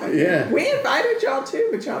the family. Yeah. We invited y'all too,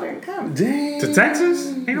 but y'all didn't come. Dang. To Texas?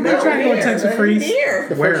 Ain't nobody No, trying to go to here, Texas right for Easter. Here.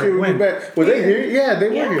 The Where? first year we When? went back. Were they here? Yeah, they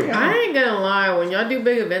were Yeah. here. I ain't gonna lie, when y'all do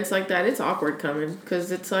big events like that, it's awkward coming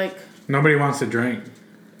because it's like Nobody wants to drink.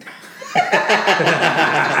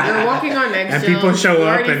 you're walking on eggshells. And people show you up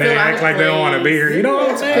already and they feel out act of like they don't want to be here. You know what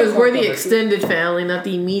I'm saying? Because we're the extended family, not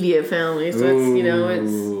the immediate family. So it's, you know,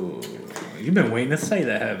 it's. Ooh. You've been waiting to say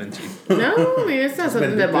that, haven't you? No, I mean, it's not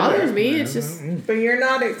something that bothers me. It's just. But you're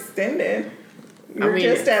not extended. You're mean,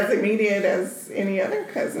 just as immediate as any other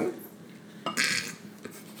cousin.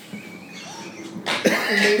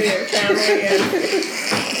 Immediate family and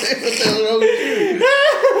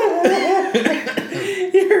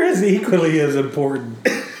You're as equally as important.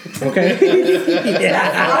 Okay?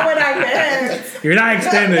 that's not what I meant. You're not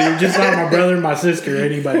extended. You're just not my brother, my sister,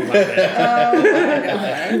 anybody like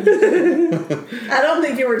that. I don't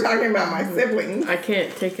think you were talking about my siblings. I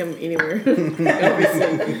can't take him anywhere.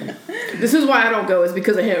 Obviously. This is why I don't go, is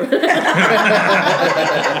because of him.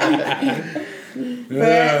 But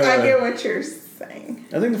I get what you're saying.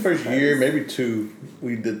 I think the first year, maybe 2,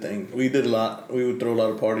 we did things. We did a lot. We would throw a lot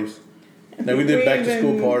of parties. Like we did back to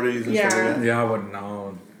school parties and stuff like that. Yeah, I wouldn't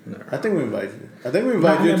know. I think we invited you. I think we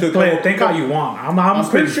invited you to a play couple. it. Think all you want. I'm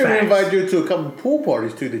pretty spitting sure we facts. invited you to a couple pool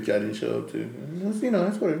parties too that y'all didn't show up to. That's,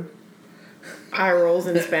 that's whatever. Eye rolls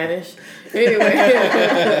in Spanish. Anyway.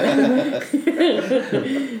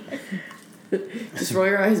 Just roll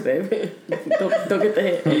your eyes, babe. Don't get the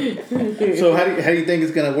hint. So how do you think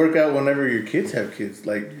it's gonna work out whenever your kids have kids?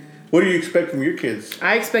 Like, what do you expect from your kids?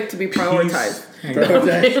 I expect to be prioritized.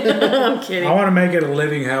 Prioritize? I'm kidding. I want to make it a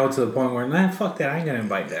living hell to the point where, fuck that, I ain't gonna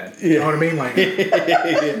invite that. You know what I mean? Like,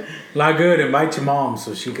 not good. Invite your mom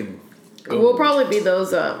so she can. We'll probably be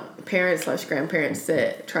those parents/grandparents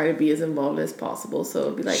that try to be as involved as possible. So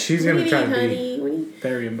it'll be like, She's gonna try to be honey?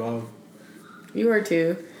 very involved. You are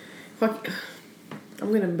too. Fuck.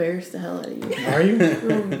 I'm gonna embarrass the hell out of you. Are you? I'm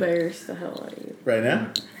gonna embarrass the hell out of you. Right now?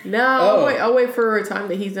 No, Oh. I'll wait for a time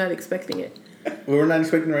that he's not expecting it. Well, we're not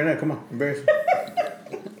expecting it right now. Come on, embarrass.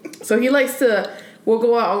 So he likes to. We'll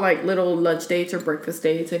go out on like little lunch dates or breakfast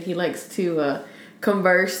dates, and he likes to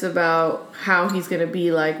converse about how he's gonna be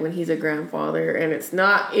like when he's a grandfather, and it's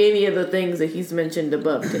not any of the things that he's mentioned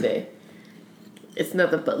above today. It's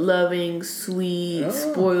nothing but loving, sweet,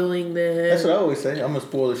 spoiling them. That's what I always say. I'm gonna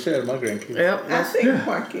spoil the shit out of my grandkids. Yep, I think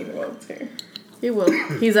Joaquin will too. he will.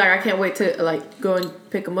 He's like, I can't wait to like go and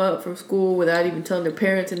pick them up from school without even telling their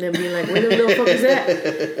parents, and then being like, "Where the little fuck is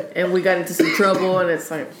that?" And we got into some trouble, and it's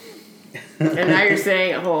like, and now you're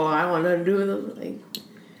saying, "Oh, I want nothing to do with them." Like,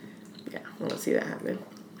 yeah, I want to see that happen.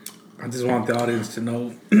 I just want the audience to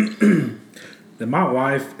know that my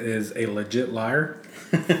wife is a legit liar.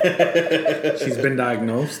 She's been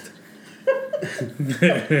diagnosed. I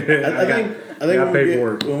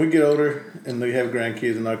think when we get older and we have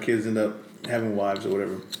grandkids and our kids end up having wives or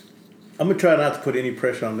whatever, I'm gonna try not to put any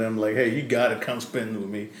pressure on them. Like, hey, you gotta come spend with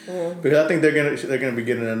me, because I think they're gonna be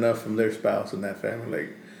getting enough from their spouse and that family. Like,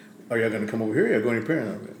 are y'all gonna come over here? Or y'all going to your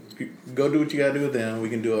parents? Go do what you gotta do with them. We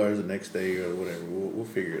can do ours the next day or whatever. We'll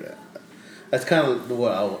figure it out. That's kind of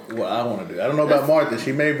what I want to do. I don't know about Martha.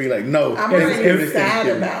 She may be like, no. I'm really sad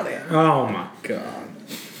about it. Oh my god.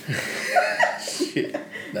 Shit.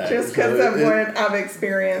 Nah, Just because of what I've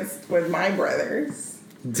experienced with my brothers.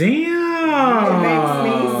 Damn. It makes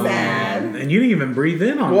me sad. And you didn't even breathe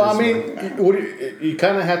in on Well, this I mean, you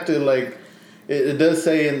kind of have to like. It does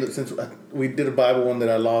say since we did a Bible one that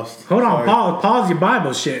I lost. Hold on, Sorry. pause your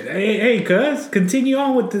Bible shit. Hey, cuz, continue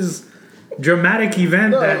on with this dramatic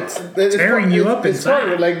event that's tearing you up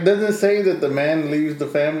inside. Like, doesn't it say that the man leaves the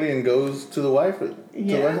family and goes to the wife?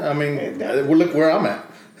 Yeah. I mean, look where I'm at.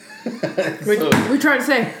 We trying to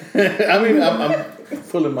say. I mean, I'm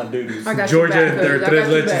full of my duties. I got Georgia you and back, their cuz. I tres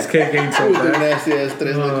got you leches back. cake ain't so With the bad. nasty ass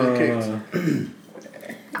tres leches cakes.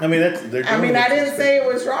 I mean, they're. I mean, I didn't say it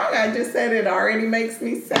was wrong. I just said it already makes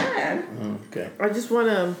me sad. Okay. I just want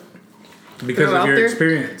to. Because throw of out your there.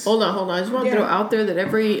 experience. Hold on. I just want to Yeah. throw out there that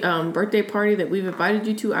every birthday party that we've invited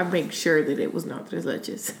you to, I make sure that it was not tres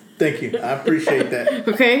leches. Thank you. I appreciate that.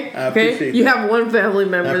 Okay? I appreciate You that. have one family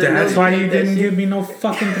member that That's knows why make you that didn't shit. give me no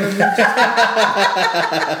fucking tres leches.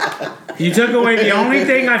 You took away the only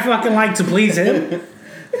thing I fucking like to please him.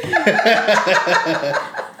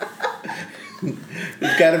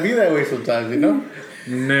 It's got to be that way sometimes, you know.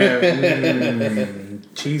 No.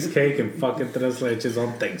 Cheesecake and fucking tres leches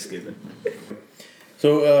on Thanksgiving.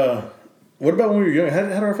 So, what about when we were younger? How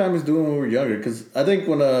did our families do when we were younger? Because I think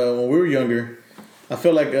when we were younger, I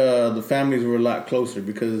feel like the families were a lot closer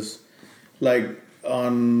because, like,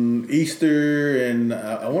 on Easter and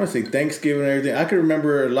I want to say Thanksgiving and everything, I can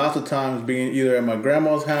remember lots of times being either at my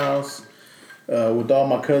grandma's house with all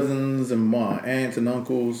my cousins and my aunts and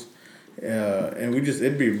uncles. And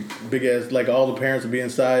it'd be big ass, like all the parents would be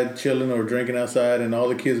inside chilling or drinking outside, and all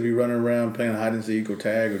the kids would be running around playing hide and seek or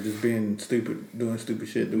tag or just being stupid, doing stupid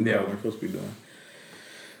shit that we weren't supposed to be doing.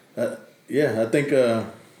 I think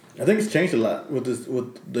it's changed a lot with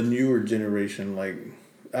the newer generation. Like,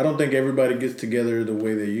 I don't think everybody gets together the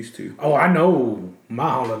way they used to. Oh, I know my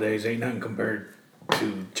holidays ain't nothing compared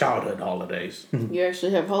to childhood holidays. You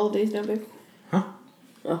actually have holidays now, babe? Huh?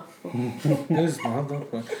 Oh. This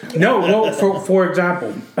motherfucker. No, for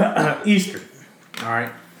example, Easter. All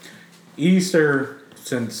right, Easter.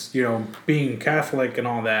 Since being Catholic and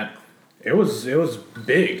all that, it was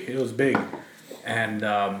big. It was big, and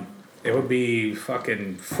it would be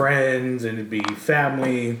fucking friends and it'd be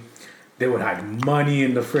family. They would hide money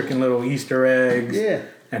in the freaking little Easter eggs. Yeah.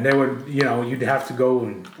 And they would, you know, you'd have to go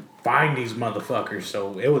and find these motherfuckers.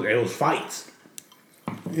 So it was fights.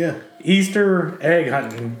 Yeah. Easter egg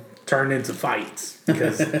hunting turned into fights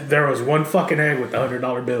because there was one fucking egg with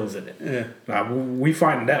 $100 bills in it. Yeah. We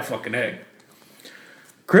finding that fucking egg.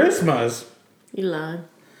 Christmas. You lying.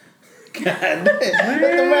 God damn. Let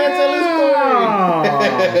the man tell his story.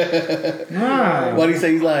 Why do you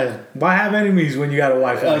say he's lying? Why have enemies when you got a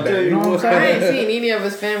wife like that? You know what I'm I saying? ain't seen any of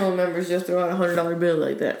his family members just throw out $100 bill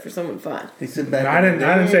like that for someone to find. He said back. I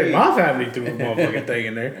didn't say my family threw a motherfucking thing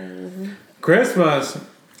in there. Christmas,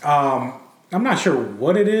 I'm not sure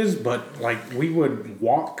what it is, but like we would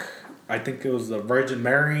walk. I think it was the Virgin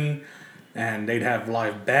Mary, and they'd have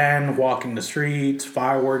live band walking the streets,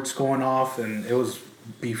 fireworks going off, and it was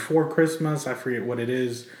before Christmas. I forget what it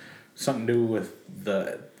is. Something to do with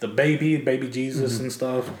the baby Jesus and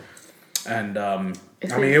stuff. And I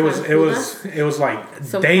mean, it was like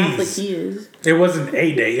Some days. Catholic he is. It wasn't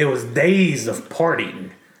a day. It was days of partying.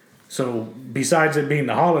 So besides it being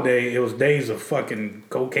the holiday, it was days of fucking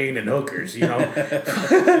cocaine and hookers, you know?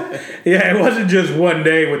 Yeah, it wasn't just one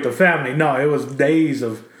day with the family. No, it was days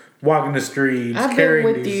of walking the streets, I've been carrying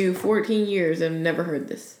with these... you 14 years and never heard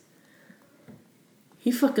this.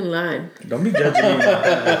 He fucking lying. Don't be judging me.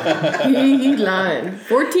 He lying.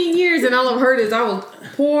 14 years and all I've heard is I was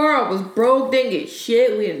poor, I was broke, didn't get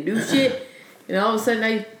shit, we didn't do shit. And all of a sudden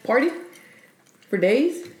I party for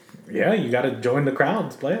days. Yeah, you got to join the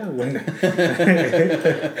crowds, playa.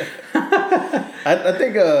 I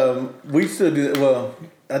think we still do that. Well,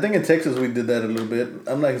 I think in Texas we did that a little bit.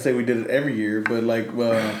 I'm not going to say we did it every year, but like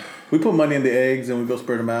we put money in the eggs and we go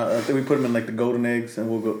spread them out. I think we put them in like the golden eggs and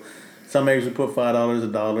we'll go... Some eggs we put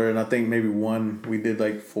 $5, $1, and I think maybe one we did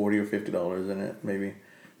like $40 or $50 in it. Maybe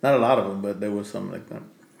not a lot of them, but there was something like that.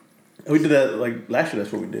 We did that like last year.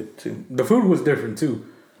 That's what we did too. The food was different too.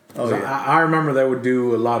 Oh So yeah. I remember they would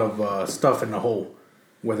do a lot of stuff in the hole,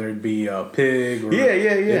 whether it be a pig or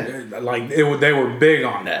Yeah. like they were big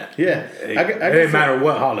on that. Yeah, It didn't matter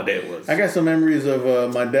what holiday it was. I got some memories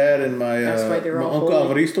of my dad and my That's why they're my all uncle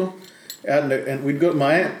holy. Alvaristo. And we'd go.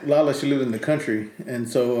 My aunt Lala, she lived in the country, and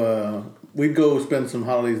so we'd go spend some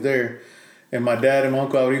holidays there. And my dad and my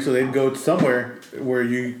uncle Alvaristo, they'd go somewhere where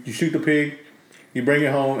you shoot the pig, you bring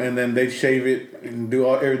it home, and then they'd shave it and do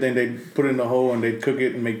everything. They'd put it in the hole and they'd cook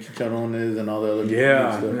it and make chicharrones and all the other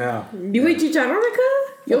Yeah, good stuff. yeah. You eat chicharrones,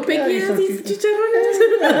 Yo, Yeah, pinky you ass some eats chicha- chicharrones.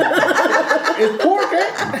 It's pork, eh?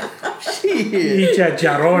 Shit. Eat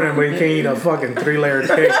chicharrones, but you can't eat a fucking 3-layer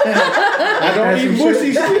cake. I don't eat some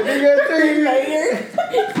mushy shit.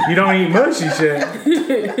 You don't eat mushy shit.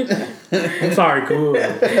 I'm sorry, cool.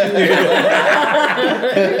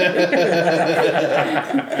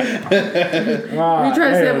 You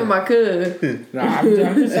trying to say with my cousin. No,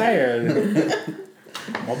 I'm just saying.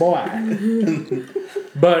 My boy.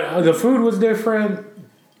 But the food was different.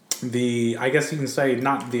 I guess you can say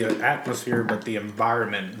not the atmosphere, but the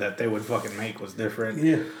environment that they would fucking make was different.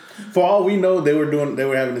 Yeah. For all we know, they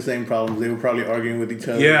were having the same problems. They were probably arguing with each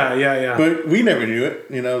other. Yeah. But we never knew it.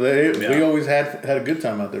 You know, we Yeah. always had a good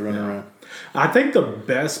time out there running around. I think the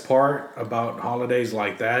best part about holidays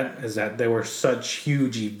like that is that they were such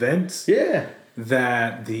huge events Yeah.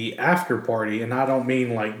 that the after party, and I don't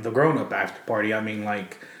mean like the grown up after party, I mean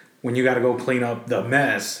like when you got to go clean up the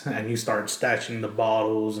mess and you start stashing the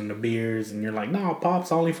bottles and the beers and you're like, no,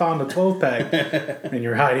 Pops, I only found a 12-pack. And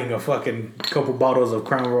you're hiding a fucking couple bottles of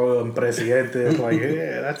Crown Royal and Presidente. It's like,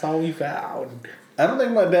 yeah, that's all we found. I don't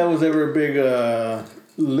think my dad was ever a big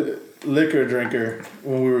liquor drinker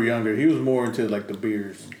when we were younger. He was more into like the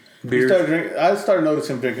beers. Beers? I started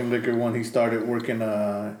noticing him drinking liquor when he started working.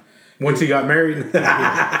 Once he got married.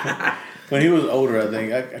 When he was older, I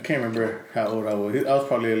think. I can't remember how old I was. I was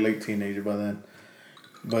probably a late teenager by then.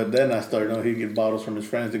 But then I started knowing he'd get bottles from his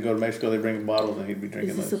friends. They'd go to Mexico, they'd bring bottles, and he'd be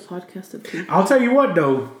drinking Is this those. a podcast of two? I'll tell you what,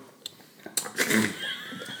 though.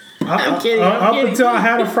 I'm kidding. Up until I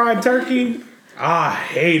had a fried turkey, I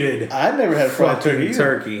hated I never had fried turkey. either.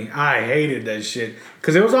 turkey. I hated that shit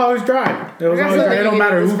because it was always dry. It was I always feel dry. like It don't you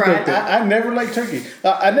matter get who this cooked fried. it. I never liked turkey.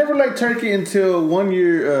 I never liked turkey until one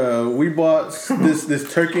year we bought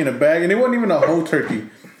this turkey in a bag, and it wasn't even a whole turkey.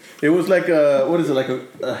 It was like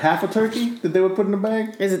a half a turkey that they would put in a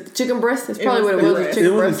bag. Is it the chicken breast? That's It probably was what it the was. breast. Was It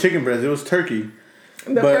chicken wasn't breast. chicken breast. It was turkey.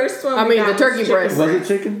 The But- first one. I we mean, got the was turkey chicken breast. Was it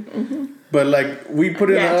chicken? But like we put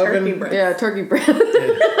it Yeah, in the turkey oven. breast. Yeah, turkey breast.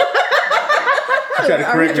 Try to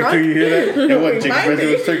correct me till you hear that. It wasn't chicken Might breast, be.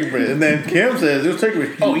 it was turkey breast. And then Kim says it was turkey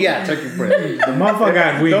breast. Oh yeah, turkey breast. The motherfucker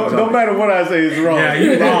got weed. No matter what I say, it's wrong. Yeah,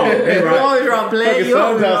 you wrong. You You're right. always wrong, play. Fucking You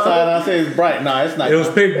always sun's outside wrong. and I say it's bright. Nah, it's not. It was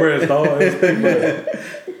pig breast, dog. It was pig breast.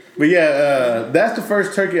 But yeah, that's the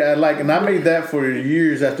first turkey I like, and I made that for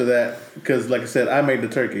years after that because, like I said, I made the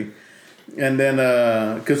turkey, and then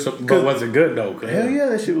But was it good though? hell yeah,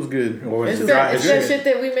 that shit was good. Or was It's it that, dry it's as that shit? shit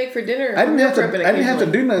that we make for dinner. I didn't have to. Prepping I didn't have to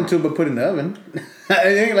occasionally. do nothing to it but put it in the oven.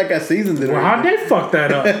 It ain't like I seasoned it. or Well, how'd anything. they fuck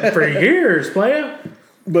that up for years, player?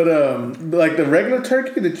 But like the regular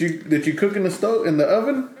turkey that you cook in the stove in the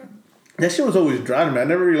oven, that shit was always dry to me. I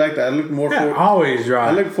never really liked that. I looked more Yeah, forward. always dry.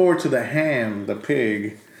 I looked forward to the ham, the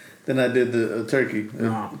pig, than I did the turkey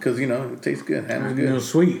No. because it tastes good. Ham is You know, good.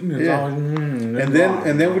 sweet. It's Yeah. always,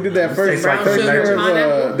 And then we did that first tastes like first brown year sugar, of,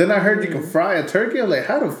 pineapple. then I heard you can fry a turkey. I was like,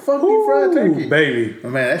 how the fuck do you fry a turkey? baby. Oh,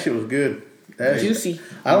 man, that shit was good. That shit- Juicy.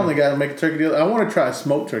 I don't think I can make a turkey deal. I want to try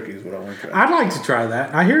smoked turkey is what I want to try. I'd like to try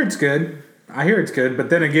that. I hear it's good.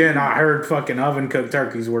 But then again, I heard fucking oven cooked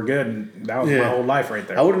turkeys were good, and that was my Yeah. whole life right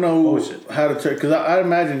there. I wouldn't know Bullshit. how to turkey because I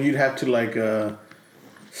imagine you'd have to like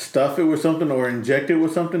stuff it with something or inject it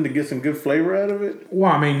with something to get some good flavor out of it.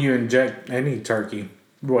 Well, I mean, you inject any turkey,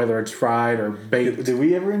 whether it's fried or baked. Did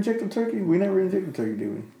we ever inject a turkey? We never injected turkey, did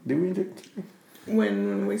we? Did we inject a turkey?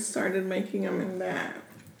 When we started making them in that,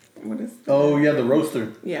 what is? Oh yeah, the roaster.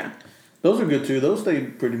 Yeah. Those are good too. Those stay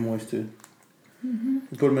pretty moist too. You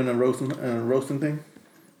put them in a roasting thing.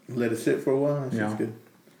 Let it sit for a while. That shit's Yeah. good.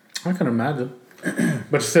 I can imagine.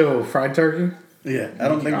 But still, fried turkey? Yeah, I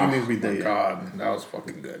don't think you need to be there my yet. God, that was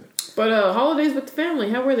fucking good. But holidays with the family,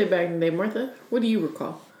 how were they back in the day, Martha? What do you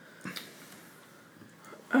recall?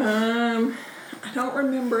 I don't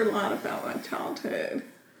remember a lot about my childhood.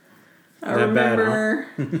 I That bad,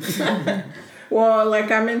 remember. Well,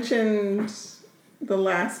 like I mentioned the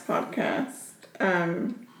last podcast,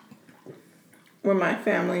 when my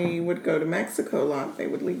family would go to Mexico a lot, they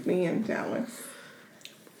would leave me in Dallas.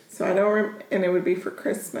 So I don't, and it would be for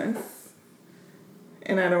Christmas.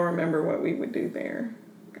 And I don't remember what we would do there.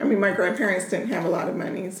 I mean, my grandparents didn't have a lot of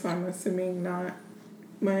money, so I'm assuming not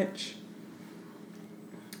much.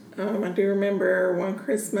 I do remember one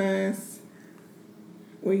Christmas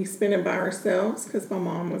we spent it by ourselves because my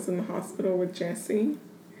mom was in the hospital with Jesse.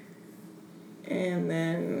 And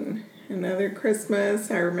then another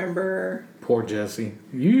Christmas, I remember Poor Jesse.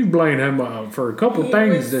 You blame him for a couple he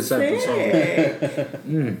things was this episode.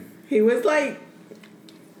 sick. He was like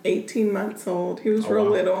 18 months old. He was Oh, real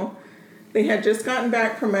wow. little. They had just gotten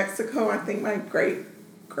back from Mexico. I think my great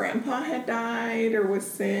grandpa had died or was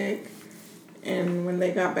sick. And when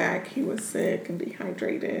they got back, he was sick and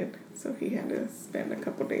dehydrated. So he had to spend a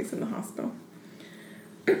couple days in the hospital.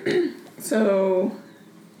 So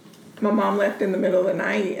my mom left in the middle of the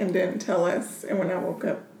night and didn't tell us. And when I woke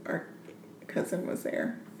up, our cousin was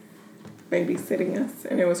there babysitting us.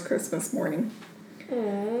 And it was Christmas morning.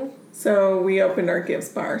 So we opened our gifts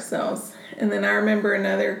by ourselves. And then I remember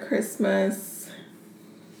another Christmas.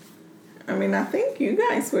 I mean, I think you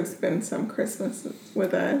guys would spend some Christmas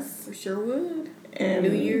with us. We sure would. And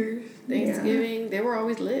New Year's, Thanksgiving, they were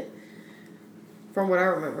always lit. From what I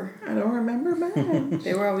remember, I don't remember much.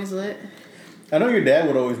 they were always lit. I know your dad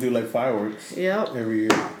would always do like fireworks Yep, every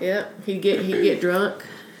year. yep. He'd get drunk.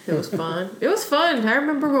 It was fun. It was fun. I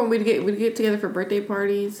remember when we'd get together for birthday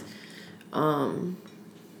parties.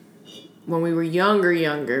 When we were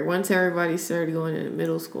younger. Once everybody started going into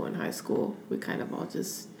middle school and high school, we kind of all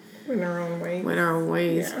just Went our own way. went our own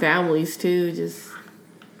ways. Yeah. Families too. Just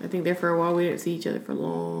I think there for a while we didn't see each other for a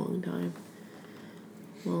long time.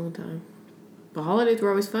 But holidays were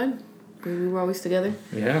always fun. We were always together.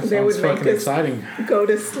 Yeah, They sounds would make fucking us- exciting. Go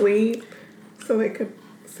to sleep so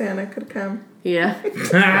Santa could come. Yeah.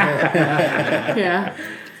 Yeah.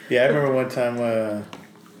 Yeah, I remember one time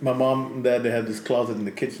my mom and dad, they had this closet in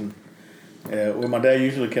the kitchen where my dad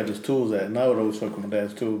usually kept his tools at, and I would always fuck with my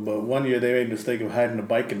dad's tools. But one year they made the mistake of hiding a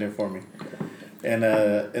bike in there for me. And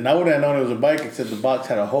I wouldn't have known it was a bike except the box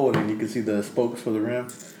had a hole in it and you could see the spokes for the rim.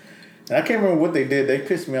 And I can't remember what they did. They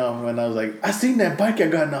pissed me off when I was like, I seen that bike I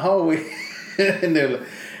got in the hallway. And they were like,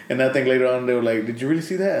 and I think later on they were like, did you really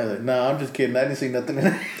see that? I was like, nah, I'm just kidding. I didn't see nothing in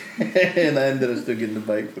it. And I ended up still getting the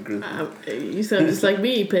bike for Christmas. You sound just like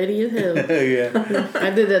me, petty as hell. Yeah. I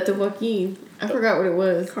did that to Joaquin. I forgot what it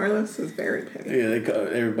was. Carlos is very petty. Yeah, they call,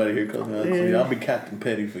 everybody here calls me out. So I'll be Captain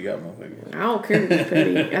Petty for y'all motherfuckers. I don't care to be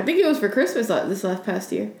petty. I think it was for Christmas this last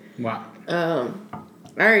past year. Wow. I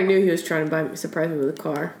already knew he was trying to surprise me with a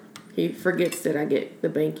car. He forgets that I get the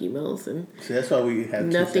bank emails and See, that's why we have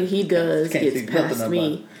nothing he does Can't see gets nothing past about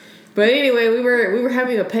me. But anyway, we were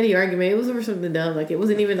having a petty argument. It was over something dumb. Like, it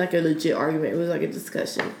wasn't even like a legit argument. It was like a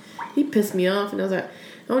discussion. He pissed me off, and I was like, I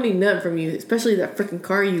don't need nothing from you, especially that freaking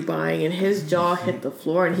car you buying. And his jaw hit the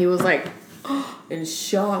floor, and he was like, in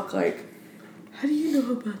shock. Like, how do you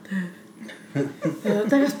know about that?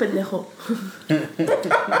 That's pendejo.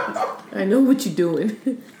 I know what you're doing.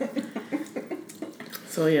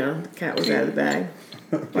 So yeah, the cat was out of the bag.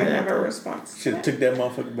 I have a response. Should have took that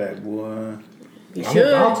motherfucker back, boy. He I'm should.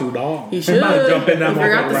 about to, dog. He should. I'm about to jump in that He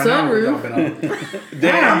forgot motherfucker the right now. sunroof.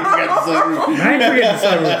 Damn, you got the sunroof. I ain't forgetting the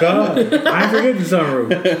sunroof, cuz. I ain't forgetting the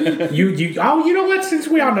sunroof. You know what? Since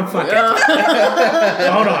we on the fucking...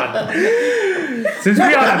 Hold on. Since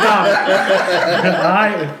we on the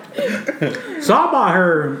topic. So I bought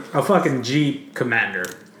her a fucking Jeep Commander.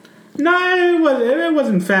 No, it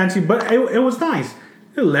wasn't fancy, but it was nice.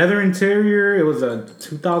 A leather interior. It was a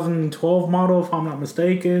 2012 model, if I'm not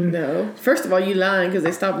mistaken. No. First of all, you lying because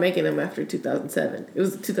they stopped making them after 2007. It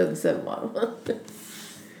was a 2007 model.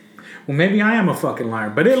 Well, maybe I am a fucking liar,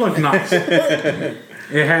 but it looked nice. It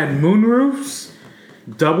had moonroofs,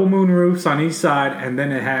 double moonroofs on each side, and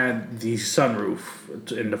then it had the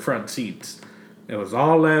sunroof in the front seats. It was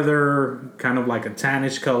all leather, kind of like a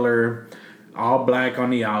tannish color, all black on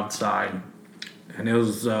the outside. And it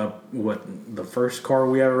was, the first car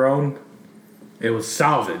we ever owned? It was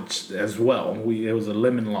salvaged as well. It was a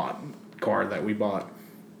lemon lot car that we bought.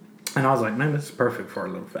 And I was like, man, this is perfect for our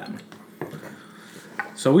little family.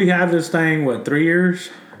 So we had this thing, 3 years?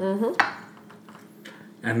 Mm-hmm.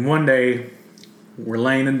 And one day, we're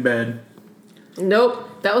laying in bed. Nope.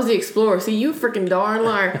 That was the Explorer. See, you freaking darn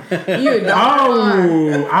liar. You a darn liar.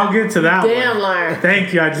 Oh, I'll get to that Damn one. liar.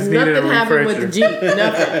 Thank you. I just needed a Nothing refresher. happened with the Jeep.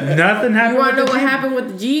 Nothing. Nothing happened. You want to know with the what Jeep? happened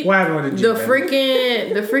with the Jeep? What happened with the Jeep?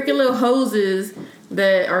 The freaking little hoses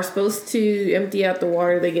that are supposed to empty out the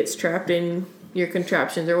water that gets trapped in your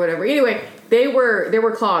contraptions or whatever. Anyway, they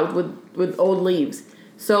were clogged with old leaves.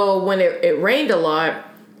 So when it rained a lot,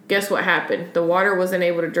 guess what happened? The water wasn't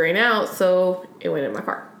able to drain out, so it went in my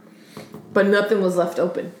car. But nothing was left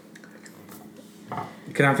open.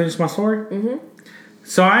 Can I finish my story? Mm-hmm.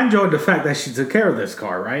 So I enjoyed the fact that she took care of this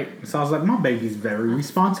car, right? So I was like, my baby's very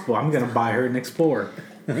responsible. I'm going to buy her an Explorer.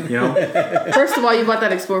 You know? First of all, you bought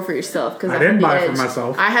that Explorer for yourself. Because I didn't buy it for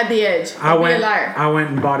myself. I had the edge. I Be a liar.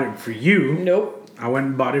 went and bought it for you. Nope. I went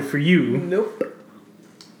and bought it for you. Nope.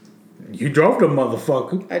 You drove the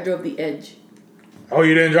motherfucker. I drove the Edge. Oh,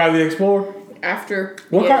 you didn't drive the Explorer? After.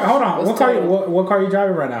 What the car? Edge Hold on. was What car? totaled. What car are you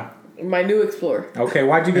driving right now? My new Explorer. Okay,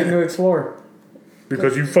 why'd you get a new Explorer?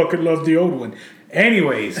 Because you fucking love the old one.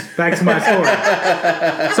 Anyways, back to my story.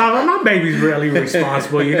 So my baby's really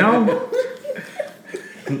responsible, you know?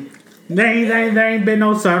 There ain't been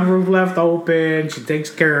no sunroof left open. She takes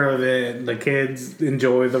care of it. The kids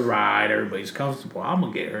enjoy the ride. Everybody's comfortable. I'm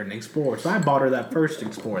going to get her an Explorer. So I bought her that first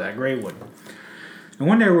Explorer, that gray one. And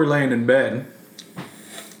one day we're laying in bed.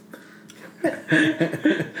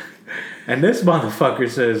 And this motherfucker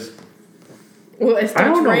says... Well, it I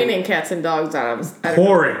starts don't know. raining cats and dogs out of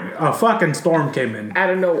Pouring. A fucking storm came in. out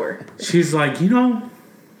of nowhere. She's like,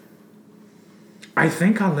 I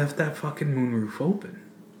think I left that fucking moonroof open.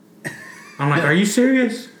 I'm like, are you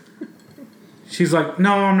serious? She's like,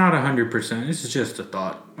 no, I'm not 100%. This is just a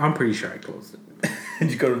thought. I'm pretty sure I closed it.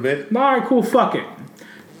 Did you go to bed? All right, cool, fuck it.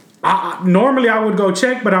 Normally I would go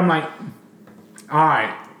check, but I'm like, all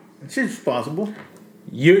right. She's responsible.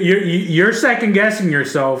 You're second guessing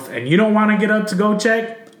yourself, and you don't want to get up to go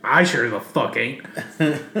check. I sure the fuck ain't.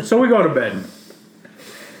 So we go to bed.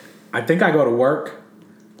 I think I go to work.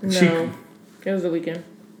 No, it was the weekend.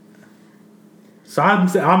 So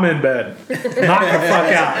I'm in bed, knocked the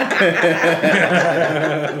fuck out.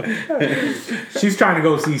 She's trying to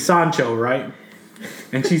go see Sancho, right?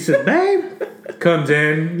 And she said, "Babe," comes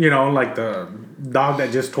in, like the dog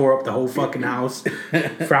that just tore up the whole fucking house,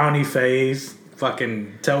 frowny face.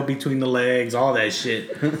 Fucking tail between the legs, all that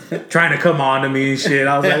shit. Trying to come on to me and shit.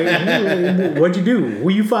 I was like, what'd you do? Who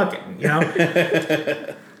you fucking?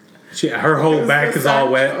 Her whole back is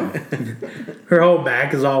all wet. Her whole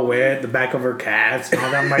back is all wet. The back of her calves and all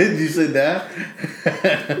that. I'm like, Did you say that?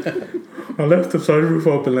 I left the sunroof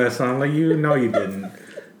open last night. I'm like, no, you didn't.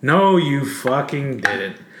 No, you fucking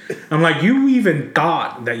didn't. I'm like, you even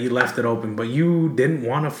thought that you left it open, but you didn't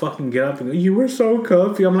want to fucking get up and go, you were so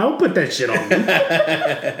comfy. I'm like, I'll put that shit on me.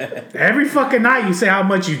 Every fucking night you say how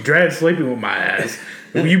much you dread sleeping with my ass.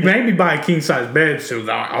 You made me buy a king-size bed so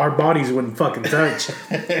that our bodies wouldn't fucking touch.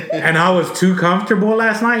 And I was too comfortable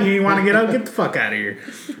last night. You didn't want to get up? Get the fuck out of here.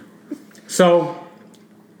 So,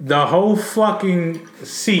 the whole fucking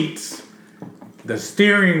seats the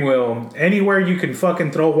steering wheel, anywhere you can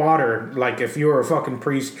fucking throw water, like if you were a fucking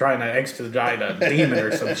priest trying to extradite a demon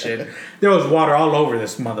or some shit, there was water all over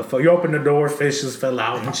this motherfucker. You open the door, fishes fell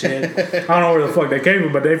out and shit. I don't know where the fuck they came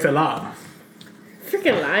from, but they fell out.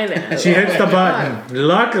 Freaking lying at her. She hits the button.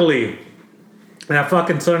 Luckily, that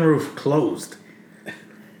fucking sunroof closed.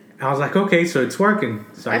 I was like, okay, so it's working.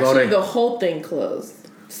 So I Actually, go the to, whole thing closed.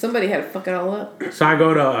 Somebody had to fuck it all up. so I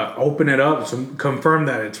go to open it up, so confirm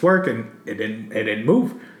that it's working. It didn't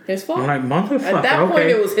move. His fault. I'm like, motherfucker. At that point,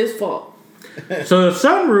 okay. it was his fault. So the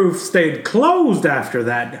sunroof stayed closed after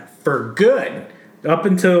that for good, up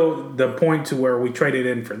until the point to where we traded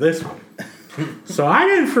in for this one. So I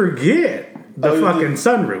didn't forget the fucking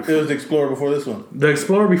sunroof. It was the Explorer before this one. The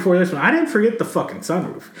Explorer before this one. I didn't forget the fucking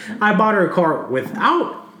sunroof. I bought her a car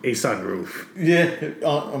without a sunroof. Yeah,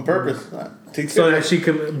 on purpose. So that she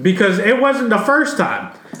could, because it wasn't the first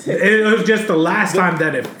time. It was just the last time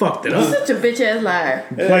that it fucked it You're up. such a bitch ass liar.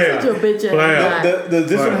 Player. Such a bitch ass Player. liar. Does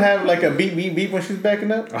this one Right. have like a beep beep beep when she's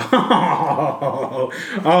backing up? Oh,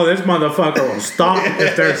 this motherfucker will stop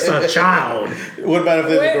if there's a child. What about if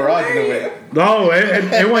there's a garage in the way? No,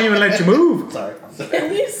 it won't even let you move. Sorry.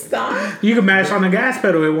 Can you stop? You can mash on the gas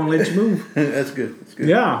pedal, it won't let you move. That's good. That's good.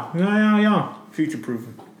 Yeah. Future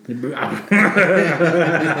proofing. Let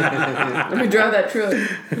me drive that truck.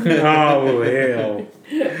 Oh, hell.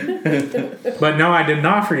 But no, I did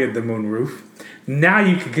not forget the moonroof. Now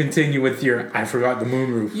you can continue with your, I forgot the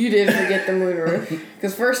moonroof. You did forget the moonroof.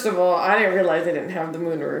 Because first of all, I didn't realize I didn't have the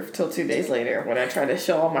moonroof till 2 days later when I tried to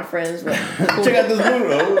show all my friends what cool, Check out this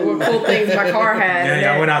moon. what cool things my car had. Yeah, And I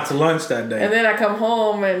then- went out to lunch that day. And then I come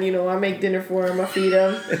home and, I make dinner for him. I feed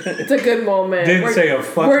him. It's a good moment. Didn't say a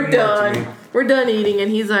fucking We're word to done. me. We're done eating.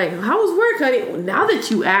 And he's like, how was work, honey? Well, now that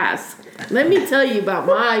you ask, let me tell you about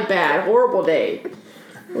my bad, horrible day.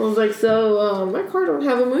 I was like, so my car don't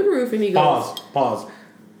have a moonroof. And he goes, Pause.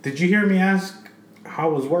 Did you hear me ask how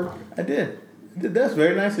was work? I did. That's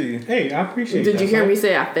very nice of you. Hey, I appreciate did that. you hear man. me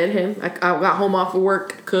say I fed him? I got home off of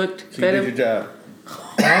work, cooked, So you fed did him. your job.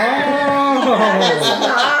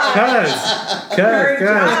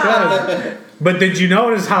 Cuz. But did you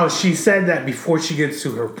notice how she said that before she gets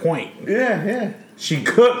to her point? Yeah. She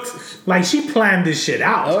cooked. Like, she planned this shit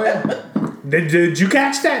out. Oh yeah. Did you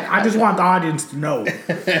catch that? I just want the audience to know. Is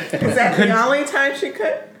that the only time she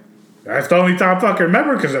could? That's the only time I fucking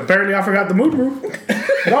remember, because apparently I forgot the moonroof.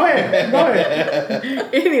 Go ahead.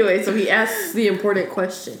 Anyway, so he asks the important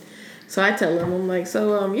question. So I tell him, I'm like,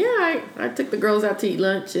 I took the girls out to eat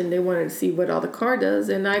lunch and they wanted to see what all the car does.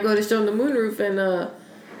 And I go to show them the moonroof and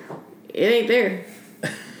it ain't there.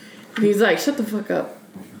 And he's like, shut the fuck up.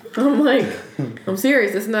 I'm like, I'm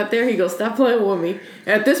serious, it's not there. He goes, stop playing with me.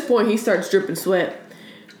 At this point, he starts dripping sweat.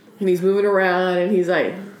 And he's moving around and he's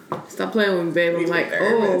like, stop playing with me, babe. I'm like,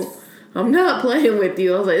 oh, I'm not playing with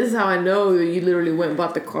you. I was like, this is how I know you literally went and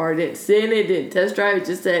bought the car. Didn't send it, didn't test drive it,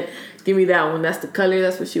 just said, give me that one. That's the color,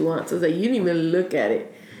 that's what she wants. I was like, you didn't even look at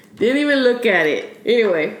it.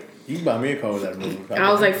 Anyway, You can buy me a car with that movie.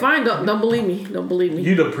 I was like, fine, don't believe me. Don't believe me.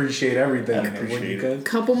 You'd appreciate everything. I'd in it, wouldn't appreciate you, it. cuz?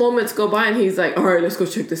 Couple moments go by and he's like, all right, let's go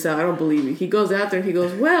check this out. I don't believe you. He goes out there and he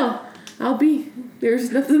goes, well,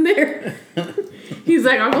 there's nothing there. He's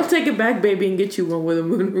like, I'm gonna take it back, baby, and get you one with a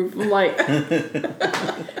moonroof. I'm like,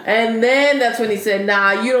 and then that's when he said,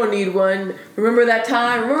 nah, you don't need one. Remember that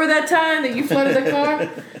time that you flooded the car?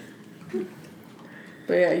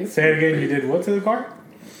 But yeah, Say it again. You did what to the car?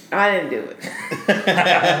 I didn't do it.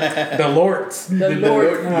 The Lords. The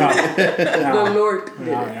Lord. Oh. The Lord did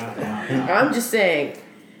it. Yeah. I'm just saying,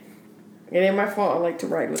 it ain't my fault. I like to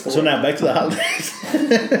ride with the So Lord. now back to the holidays.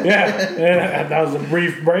 Yeah, that was a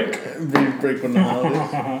brief break. Brief break from the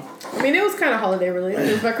holidays. I mean, it was kind of holiday related.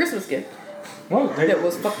 It was my Christmas gift. Well, That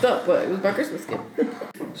was fucked up, but it was my Christmas gift.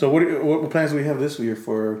 So what plans do we have this year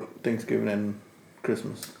for Thanksgiving and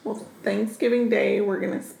Christmas? Well, Thanksgiving Day, we're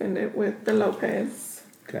going to spend it with the Lopez.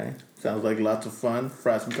 Okay. Sounds like lots of fun.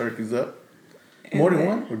 Fry some turkeys up. More than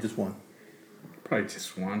one or just one? probably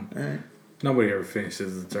just one. All right. Nobody ever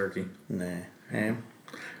finishes the turkey. Nah. Ham?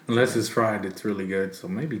 Unless it's fried, it's really good. So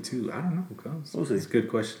maybe two. I don't know. Cuz. We'll see. It's a good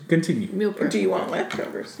question. Continue. Meal prep. Do you want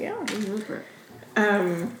leftovers? Yeah. Meal prep.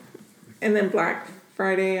 And then Black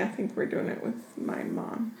Friday, I think we're doing it with my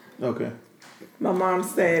mom. Okay. My mom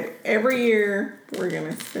said every year we're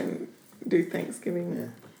going to do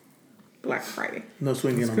Thanksgiving Black Friday. No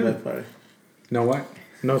swinging on good. Black Friday. No what?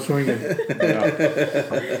 No swinging.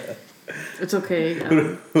 No. It's okay.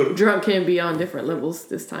 Drunk can be on different levels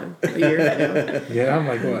this time of year. Yeah, I'm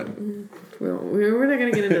like, what? We're not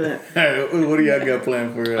going to get into that. All right. What do y'all got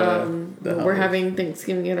planned for the We're holidays? having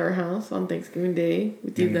Thanksgiving at our house on Thanksgiving Day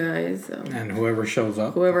with you guys. And whoever shows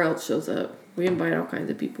up. Whoever else shows up. We invite all kinds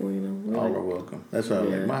of people, you know. We're All like- are welcome. That's why I like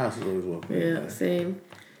Yeah. my house is always welcome. yeah, same.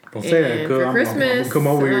 Don't say that, And cuz for I'm Christmas, gonna come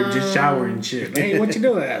over here just shower and shit. Hey, what you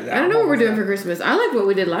doing? I don't know what we're doing for Christmas. I like what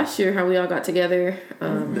we did last year, how we all got together. The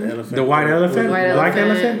elephant. The white elephant? White Black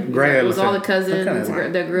elephant. elephant? Gray It was all the elephant. cousins What kind of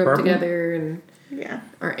one? that grew up Purple? together and Yeah.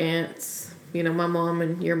 our aunts. You know, my mom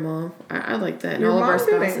and your mom. I like that. And Your all of our mom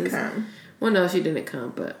spouses. didn't come. Well, no, she didn't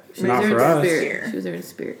come, but she Not was there for in us. spirit. She was there in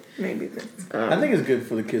spirit. Maybe this. I think it's good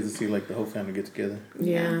for the kids to see like the whole family get together.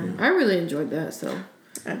 Yeah, I really enjoyed that. So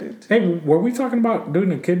I did. Hey, were we talking about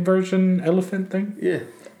doing a kid version elephant thing? Yeah.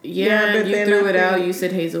 yeah, but you then threw I it out. think- You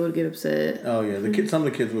said Hazel would get upset. Oh yeah. The kids. Some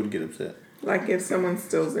of the kids would get upset. Like if someone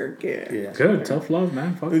steals their gift. Yeah. Good, tough love,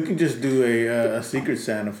 man. Fuck. We can just do a secret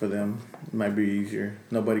Santa for them. Might be easier.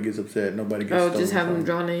 Nobody gets upset. Nobody gets. Oh, stolen just have them from.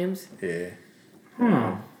 draw names. Yeah.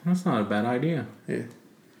 Oh, that's not a bad idea. Yeah.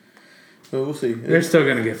 Well, we'll see. They're still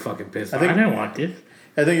gonna get fucking pissed. I think- didn't want this.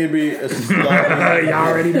 I think it'd be a slight, Y'all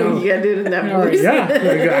already know. You gotta do it in that All right, voice. yeah,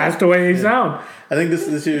 that's the way they sound. I think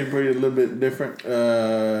this year is probably a little bit different.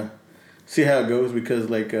 See how it goes because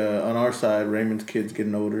like on our side, Raymond's kid's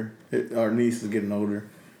getting older. Our niece is getting older,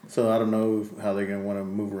 so I don't know how they're gonna want to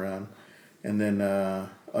move around. And then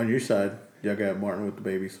on your side, y'all got Martin with the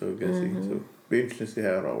baby, so we gotta see. So be interesting to see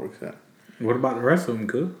how it all works out. What about the rest of them,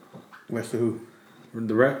 cool? Rest of who?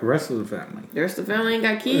 The rest of the family. The rest of the family ain't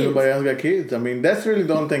got kids. Nobody else got kids. I mean, that's really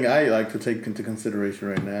the only thing I like to take into consideration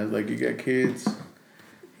right now. Is like you got kids,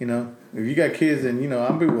 you know. If you got kids, then you know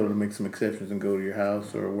I'll be willing to make some exceptions and go to your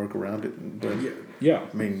house or work around it. But Yeah.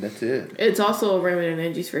 I mean, that's it. It's also Raymond and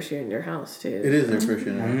Angie's first year in their house too. It is their first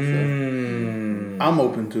year now, so I'm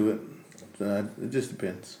open to it. So it just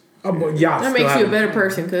depends. Oh, but y'all That still makes you a haven't- better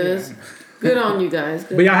person, cause good on you guys.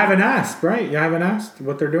 Good. But y'all haven't asked, right? Y'all haven't asked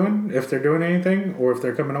what they're doing, if they're doing anything, or if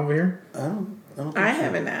they're coming over here. I don't think I so.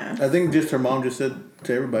 haven't asked. I think just her mom just said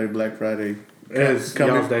to everybody Black Friday. Is Come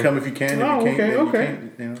y'all's if, day. come if you can. If Oh, you can't, okay, then okay. you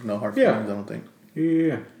can't. You know, no hard Yeah. feelings. I don't think.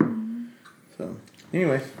 Yeah. So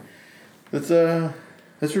anyway, let's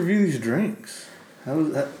review these drinks. How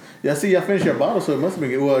was that? Yeah, I see y'all finished your bottle, so it must have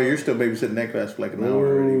been good. Well, you're still babysitting that class for like an hour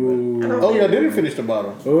already. But. Oh, y'all didn't finish the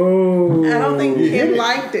bottle. Oh. I don't think You hit Kim it.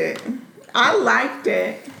 liked it. I liked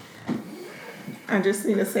it. I just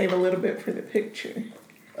need to save a little bit for the picture.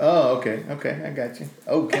 Oh, okay, I got you.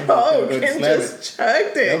 Oh, Kim, Oh, go Kim slap just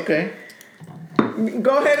chugged it. it. Okay.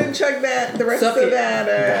 Go ahead and chug that. The rest Suck of it.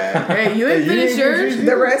 that. Hey, you ain't Hey, you finished ain't yours. finished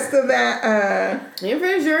The rest of that. You ain't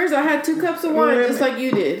finished yours. I had 2 cups of wine, just like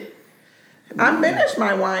you did. I finished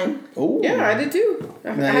my wine. Oh. Yeah, I did too.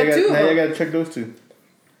 I Now had you 2 of got. Now you them. got to check those two.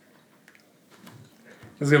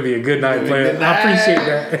 It's gonna be a good night, It's player. gonna be a I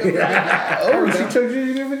appreciate that. Oh, she chugged yours.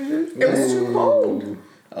 You didn't finish yours. It was too cold.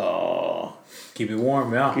 Oh. Keep it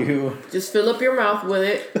warm, yeah. You. Just fill up your mouth with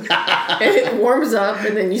it, and it warms up,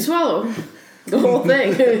 and then you swallow the whole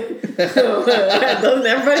thing. So, doesn't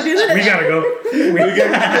everybody do that? We gotta go. We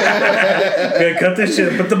gotta cut this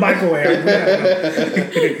shit. Put the mic away. We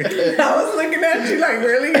gotta go. I was looking at you like,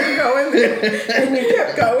 really? You're going there? And you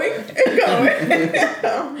kept going and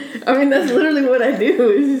going. I mean, that's literally what I do.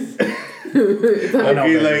 Is I know,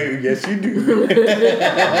 You're baby. like, yes, you do.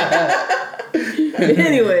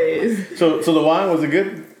 anyways, So the wine was it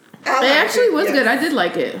good? it actually was yes. good. I did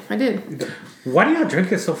like it. I did. Why do y'all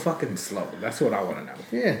drink it so fucking slow? That's what I want to know.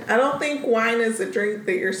 Yeah. I don't think wine is a drink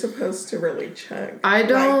that you're supposed to really chug. I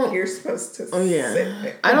don't- Like, you're supposed to Oh yeah, sip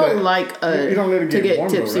it. I don't But like you don't let it to get get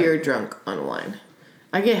warm though, tipsy right? or drunk on wine.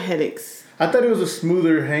 I get headaches. I thought it was a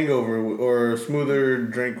smoother hangover or a smoother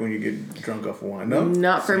drink when you get drunk off of wine. No,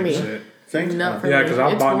 Not for me. Shit. Thanks. Not for Yeah, me. because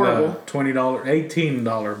I It's bought horrible. the $20,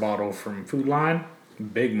 $18 bottle from Food Line.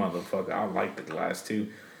 Big motherfucker. I like the glass too.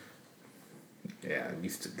 Yeah, I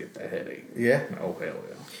used to get that headache. Yeah. Oh hell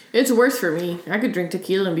yeah. It's worse for me. I could drink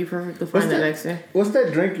tequila and be perfectly fine What's the that? next day. What's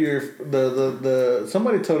that drink? The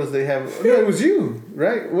somebody told us they have. No, it was you,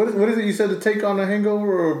 right? What is it you said to take on a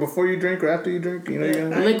hangover or before you drink or after you drink? You know you're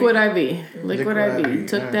gonna. Liquid IV. Liquid Liquid IV. IV,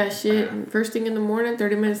 Took yeah. that shit. And first thing in the morning,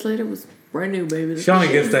 30 minutes later, was brand new, baby. She only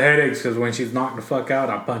gets the headaches because when she's knocked the fuck out,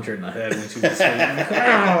 I punch her in the head when she's asleep.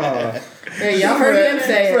 Ah. Hey, y'all heard him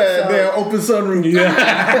say Fred, it. So. damn open sunroof.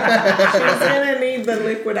 Yeah. She's gonna need the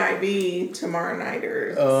liquid IV tomorrow night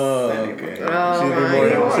or Oh, Sunday okay. morning. Oh, She'll be my more.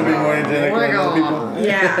 God. She'll be more angelic Oh, my than other God. people.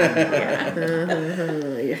 Yeah.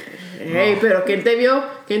 Yeah. Hey, pero ¿quién te vio?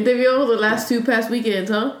 ¿Quién te vio the last 2 past weekends,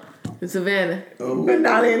 huh? In Savannah. But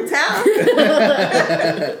not in town.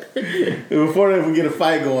 Before they would get a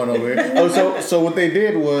fight going over here. Oh, so what they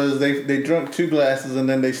did was they drank 2 glasses and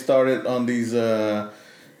then they started on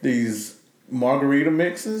these margarita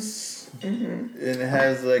mixes. and it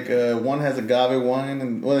has like one has agave wine,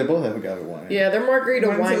 and well, they both have agave wine. Yeah, they're margarita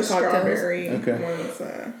One's wine a cocktails. strawberry. Okay. One's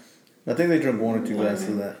I think they drink 1 or 2 glasses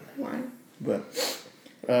of that. wine. But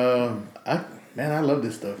I love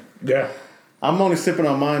this stuff. Yeah. I'm only sipping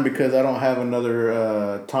on mine because I don't have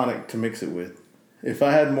another tonic to mix it with. If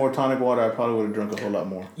I had more tonic water, I probably would have drunk a whole lot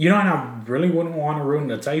more. You know, and I really wouldn't want to ruin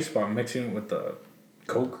the taste by mixing it with the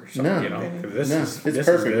Coke or something. No. You know, 'cause this No, is it's this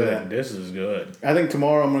perfect is for good. that. This is good. I think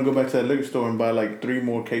tomorrow I'm gonna go back to that liquor store and buy like 3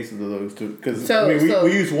 more cases of those too. Because So-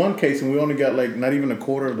 we used 1 case and we only got like not even a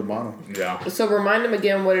quarter of the bottle. Yeah. So remind them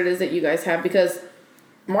again what it is that you guys have, because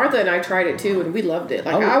Martha and I tried it too and we loved it.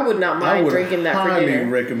 Like I would not mind drinking that for highly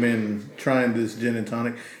dinner. recommend trying this gin and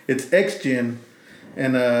tonic. It's X Gin,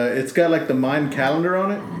 and it's got like the Mind calendar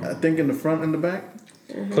on it. I think in the front and the back.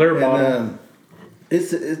 Clear bottle. And,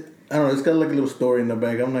 it's I don't know. It's got like a little story in the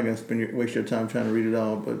back. I'm not gonna waste your time trying to read it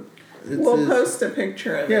all, but We'll post a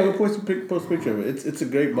picture of it. Yeah, we'll post a picture of it. It's a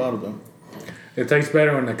great bottle though. It tastes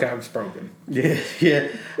better when the cap's broken. Yeah.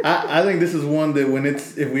 I think this is one that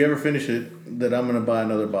if we ever finish it, that I'm gonna buy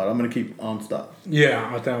another bottle. I'm gonna keep on stock. Yeah,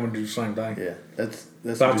 I think I'm gonna do the same thing. Yeah, that's.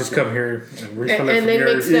 So I'll just come here and refill it And from they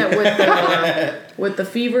yours. mix that with the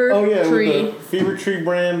Fever Tree. with the Fever Tree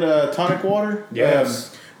brand tonic water.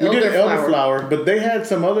 Yes. We did Elderflower. elderflower, but they had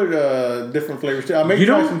some other different flavors too. I may You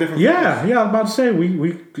try know, some different. yeah, I was about to say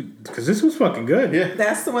we because this was fucking good. flavors. Yeah.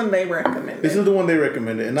 That's the one they recommended. This is the one they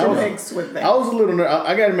recommended, and to I was mix with that. I was a little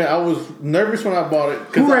I gotta admit I was nervous when I bought it.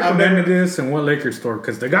 Who recommended this and what liquor store?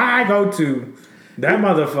 Because the guy I go to, that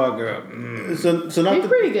motherfucker, So not They're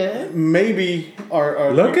pretty good. maybe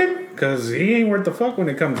our looking because he ain't worth the fuck when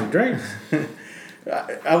it comes to drinks.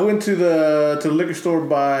 I went to the liquor store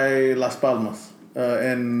by Las Palmas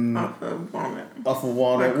and Off of Walnut. off of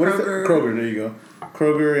Walnut. By What is it? Kroger. Kroger. There you go.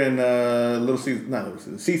 Kroger and Little Caesars, not Little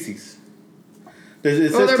Caesars, Cece's.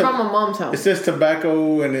 It Oh, says they're by my mom's It house. says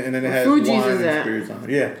tobacco and then it has Fuji's wine is and at. spirits on it.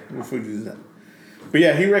 Yeah, where Fuji's is at. But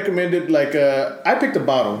yeah, he recommended like I picked a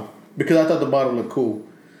bottle because I thought the bottle looked cool,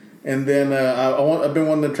 and then I've been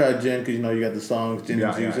wanting to try gin because you got the songs gin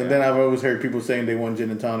and juice, and then I've always heard people saying they want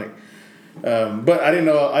gin and tonic. But I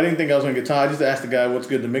didn't think I was gonna get time. I just asked the guy what's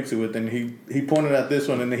good to mix it with, and he pointed out this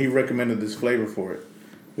one, and then he recommended this flavor for it,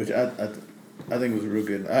 which I think was real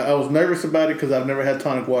good. I was nervous about it because I've never had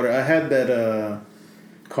tonic water. I had that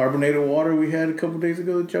carbonated water we had a couple days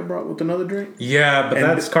ago that y'all brought with another drink. Yeah, but And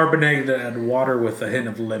that's carbonated water with a hint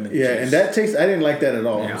of lemon Yeah, juice. and that taste I didn't like that at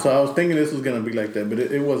all. Yeah. So I was thinking this was gonna be like that, but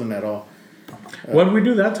it wasn't at all. What did we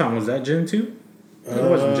do that time? Was that gin too? It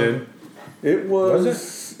wasn't gin. It was.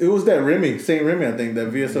 Was It was that Remy, Saint Remy, I think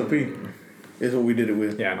that VSOP is what we did it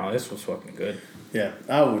with. Yeah, no, this was fucking good. Yeah,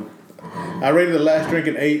 I rated the last drink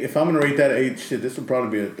an 8. If I'm gonna rate that 8, shit, this would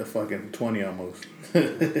probably be a fucking 20 almost.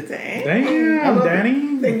 Dang. Damn,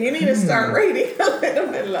 Danny. Then you need to start rating a little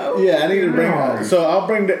bit low. Yeah, I need to bring. No. So I'll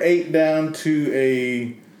bring the 8 down to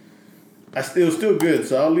a. It was still good,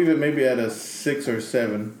 so I'll leave it maybe at a 6 or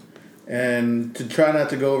 7, and to try not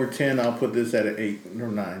to go over 10, I'll put this at an 8 or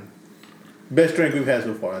 9. Best drink we've had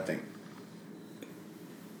so far, I think.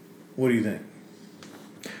 What do you think?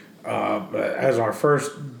 But as our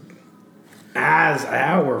first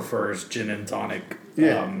gin and tonic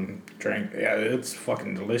drink, yeah, it's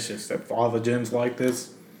fucking delicious. If all the gins like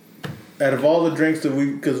this, Out of all the drinks that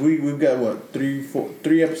we've got what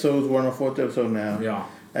 3 episodes. We're on our 4th episode now. yeah.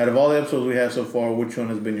 Out of all the episodes we have so far, which one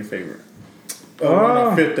has been your favorite? We're on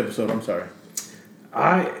our 5th episode. I'm sorry.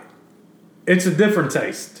 It's a different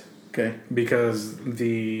taste Okay. because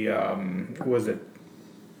the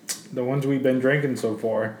the ones we've been drinking so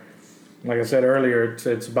far, like I said earlier,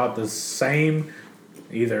 it's about the same.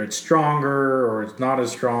 Either it's stronger or it's not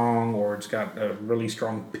as strong or it's got a really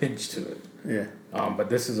strong pinch to it. Yeah. But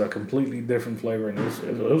this is a completely different flavor and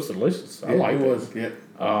it was delicious. I liked it. it. Was. Yeah.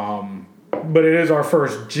 But it is our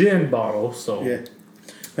first gin bottle, so Yeah.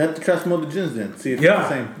 We have to try some other gins then. See if Yeah. it's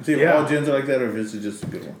the same. See if Yeah. all gins are like that or if this is just a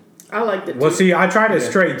good one. I liked it. Well, too. see, I tried it Yeah.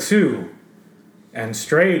 straight too, and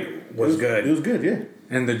straight was good. It was good, yeah.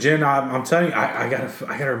 And the gin, I'm telling you, I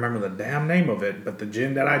gotta remember the damn name of it. But the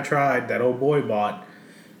gin that I tried, that old boy bought,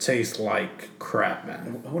 tastes like crap,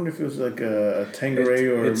 man. I wonder if it was like a Tanqueray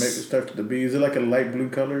or maybe it starts with the B. Is it like a light blue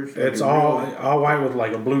color? Like It's a all real- white with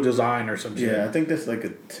like a blue design or some shit. Yeah, I think that's like a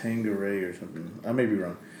Tanqueray or something. I may be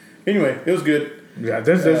wrong. Anyway, it was good. Yeah,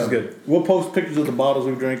 this is good. We'll post pictures of the bottles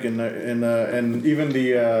we drink and even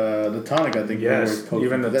the tonic. I think Yes, we'll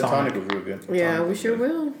even the that tonic. was real good. Yeah, we sure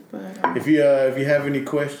will. But If you have any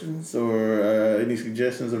questions or any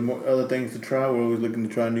suggestions of more other things to try, we're always looking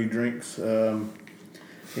to try new drinks.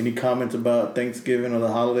 Any comments about Thanksgiving or the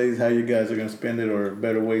holidays, how you guys are going to spend it, or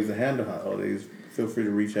better ways to handle holidays, feel free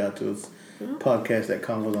to reach out to us. Podcast at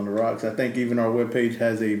Convos on the Rocks. I think even our webpage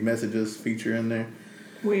has a messages feature in there.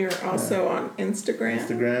 We are also on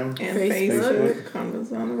Instagram And Facebook.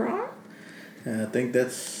 Convos on the Rock. And I think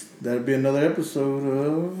that'll be another episode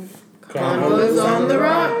of Convos on the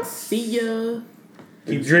Rocks. See ya.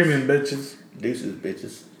 Keep dreaming, bitches. Deuces,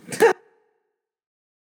 bitches.